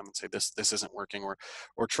reach out to them and say this isn't working,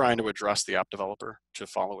 or trying to address the app developer to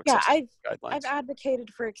follow accessibility guidelines. I've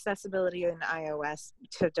advocated for accessibility in iOS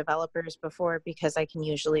to developers before, because I can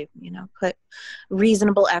usually, you know, put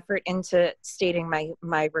reasonable effort into stating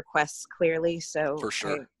my requests clearly. So for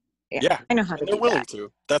sure. I know how to do that. They're willing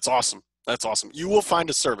to. That's awesome. That's awesome. You will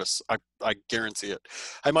find a service. I guarantee it.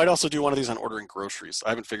 I might also do one of these on ordering groceries. I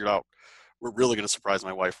haven't figured out. We're really going to surprise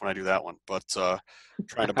my wife when I do that one. But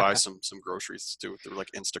trying to buy some groceries through like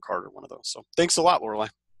Instacart or one of those. So thanks a lot, Lorelei.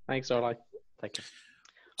 Thanks, Lorelei. Thank you.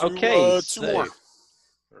 Okay, two more.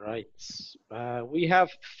 Right. We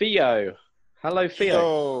have Theo. Hello,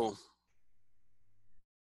 Theo.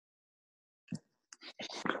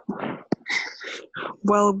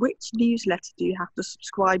 Well, which newsletter do you have to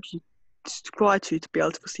subscribe to be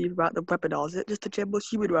able to receive about the webinars? Is it just a general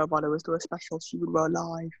HumanWare one, or is there a special HumanWare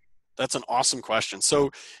Live? That's an awesome question.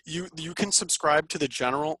 So you can subscribe to the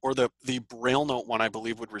general, or the Braille Note one, I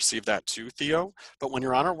believe, would receive that too, Theo. But when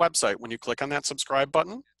you're on our website, when you click on that subscribe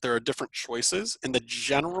button, there are different choices. And the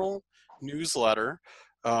general newsletter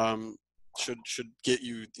should get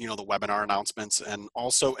you, you know, the webinar announcements, and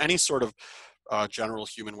also any sort of general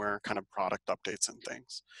HumanWare kind of product updates and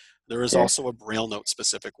things. There is also a Braille Note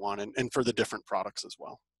specific one, and for the different products as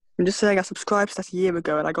well. I'm just saying, I subscribed to that a year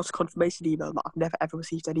ago, and I got a confirmation email, but I've never ever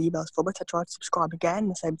received any emails from it. I tried to subscribe again,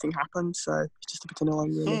 the same thing happened, so it's just a bit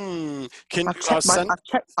annoying, really.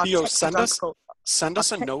 Send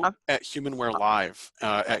us a note at HumanWare Live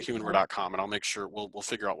at humanware.com, and I'll make sure we'll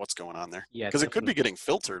figure out what's going on there. Yeah, because it could be getting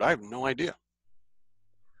filtered. I have no idea.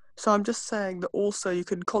 So I'm just saying that also you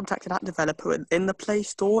can contact an app developer in the Play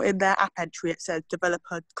Store. In their app entry, it says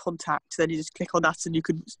developer contact. Then you just click on that and you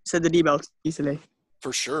can send an email easily.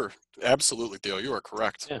 For sure. Absolutely, Theo. You are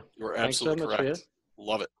correct. Yeah. You are absolutely correct.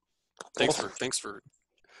 Love it. Thanks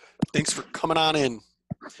for coming on in.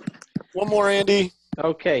 One more, Andy.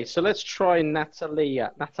 Okay, so let's try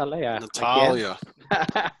Natalia. Natalia.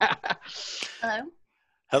 Hello.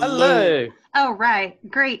 Hello. Oh, right.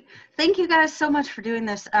 Great. Thank you guys so much for doing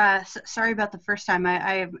this. Sorry about the first time.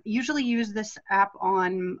 I usually use this app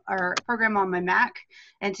or program on my Mac,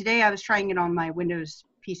 and today I was trying it on my Windows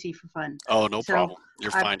PC for fun. Oh, no problem.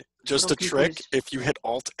 You're fine. Just a trick. If you hit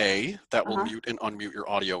Alt-A, that will mute and unmute your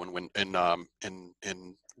audio in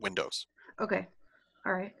Windows. Okay.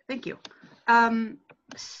 All right. Thank you.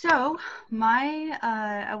 So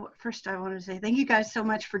first I want to say thank you guys so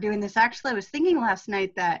much for doing this. Actually, I was thinking last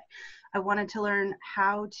night that I wanted to learn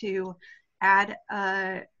how to add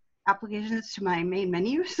applications to my main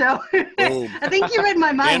menu. So I think you read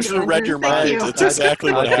my mind. Andrew read your mind. That's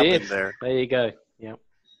exactly what happened there. There you go. Yeah.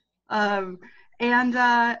 And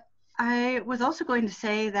I was also going to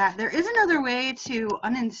say that there is another way to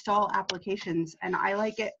uninstall applications, and I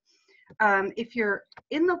like it. If you're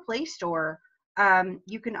in the Play Store,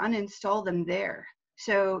 you can uninstall them there.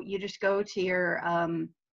 So you just go to your,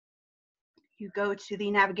 you go to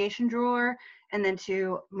the navigation drawer and then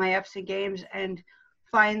to My Apps and Games and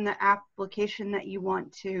find the application that you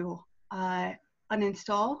want to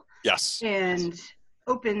uninstall. Yes. And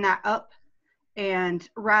open that up. And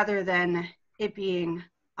rather than it being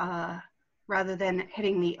rather than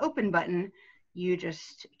hitting the open button, you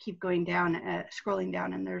just keep going down, scrolling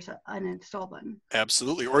down, and there's an uninstall button.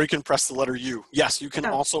 Absolutely. Or you can press the letter U. Yes, you can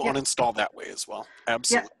also yep. uninstall that way as well.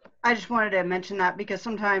 Absolutely. Yep. I just wanted to mention that because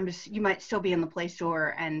sometimes you might still be in the Play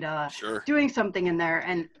Store and doing something in there,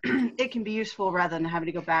 and it can be useful rather than having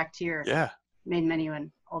to go back to your main menu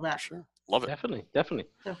and all that. Sure. Love it. Definitely, definitely.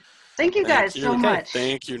 So, thank you guys so much.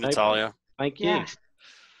 Thank you, Natalia. Thank you. Yeah.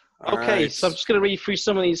 Okay, so I'm just going to read through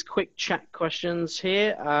some of these quick chat questions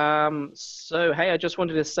here. So, hey, I just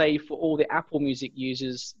wanted to say for all the Apple Music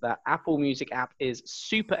users that Apple Music app is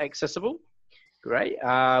super accessible. Great.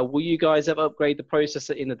 Will you guys ever upgrade the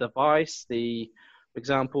processor in the device? For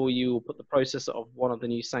example, you will put the processor of one of the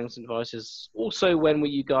new Samsung devices. Also, when will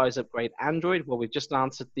you guys upgrade Android? Well, we've just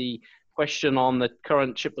answered the question on the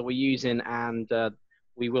current chip that we're using, and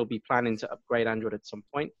we will be planning to upgrade Android at some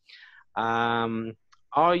point.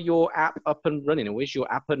 Are your app up and running, or is your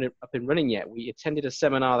app up and running yet? We attended a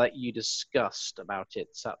seminar that you discussed about it.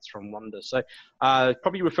 So that's from Wonder. So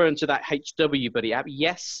probably referring to that HW Buddy app.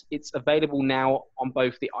 Yes, it's available now on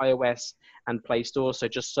both the iOS and Play Store. So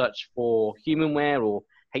just search for HumanWare or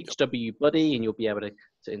HW Buddy, and you'll be able to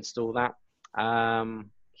install that.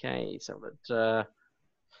 Okay, so that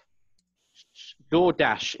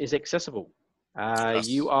DoorDash is accessible. Yes.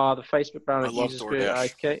 You are the Facebook brand that I love uses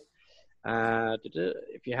DoorDash. Okay.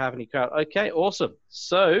 If you have any crowd, okay, awesome.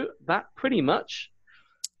 So that pretty much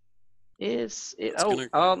is it.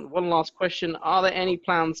 One last question: are there any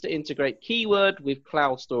plans to integrate Keyword with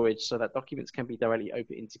cloud storage so that documents can be directly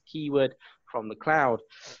opened into Keyword from the cloud?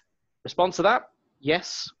 Response to that: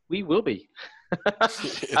 yes, we will be.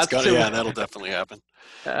 That'll definitely happen.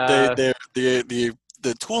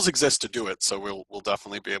 The tools exist to do it, so we'll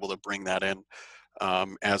definitely be able to bring that in.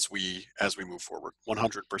 As we move forward,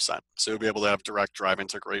 100%. So you'll be able to have direct drive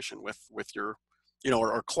integration with your,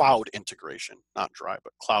 or cloud integration, not drive,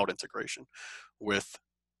 but cloud integration with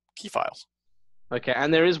key files. Okay,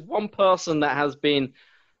 and there is one person that has been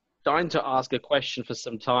dying to ask a question for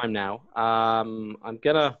some time now. I'm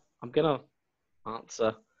gonna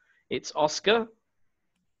answer. It's Oscar.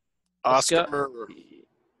 Oscar,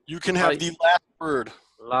 you can have the last word.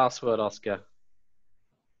 Last word, Oscar.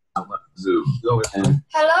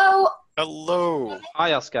 Hello. Hello.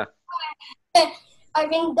 Hi, Oscar. I've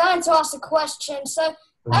been dying to ask a question. So,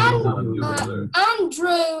 Andrew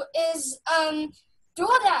is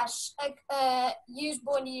DoorDash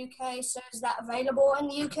usable in the UK? So, is that available in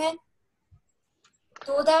the UK?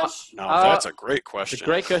 DoorDash? No, that's a great question. It's a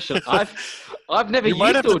great question. I've never used DoorDash. You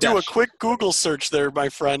might have to do a quick Google search there, my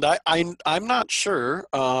friend. I'm not sure.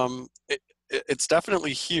 It's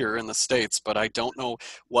definitely here in the States, but I don't know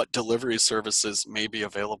what delivery services may be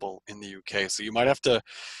available in the UK. So you might have to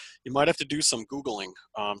do some Googling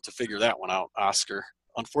to figure that one out, Oscar.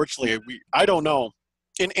 Unfortunately, I don't know.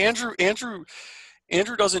 And Andrew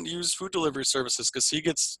doesn't use food delivery services because he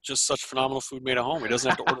gets just such phenomenal food made at home. He doesn't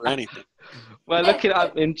have to order anything. Well, looking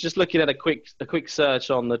at a quick search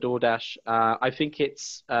on the DoorDash, I think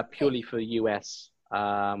it's purely for US.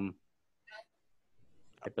 I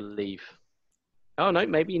believe. Oh no,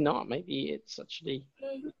 maybe not. Maybe it's actually.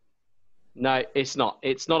 No, it's not.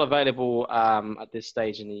 It's not available at this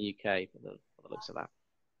stage in the UK. For the looks of that.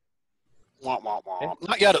 Okay.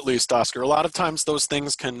 Not yet, at least, Oscar. A lot of times those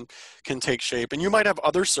things can take shape, and you might have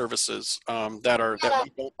other services that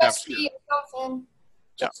we don't have here.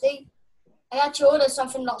 I actually ordered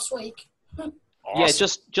something last week. Awesome. Yeah,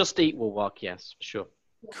 just eat will work. Yes, for sure.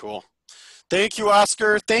 Cool. Thank you,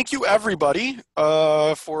 Oscar. Thank you, everybody,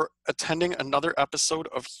 for attending another episode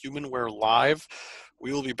of HumanWare Live.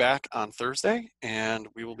 We will be back on Thursday, and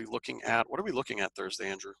we will be looking at, what are we looking at Thursday,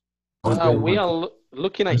 Andrew? We are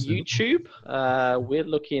looking at YouTube. We're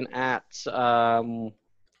looking at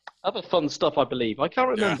other fun stuff, I believe. I can't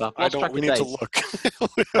remember. Yeah, we need to look.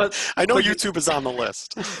 I know YouTube is on the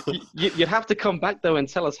list. You'd have to come back, though, and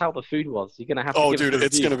tell us how the food was. You're going to have to give us a review.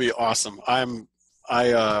 It's going to be awesome.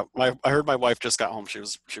 I heard my wife just got home. She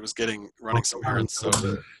was running some errands, so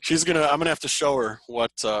I'm gonna have to show her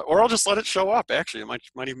what, or I'll just let it show up. Actually, it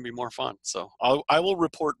might even be more fun. So I will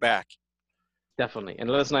report back. Definitely, and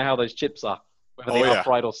let us know how those chips are, whether they are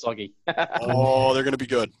fried or soggy. Oh, they're gonna be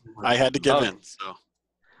good. I had to give in. So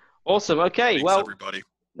awesome. Okay, thanks, everybody.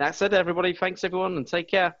 That's it, everybody. Thanks, everyone, and take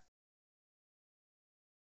care.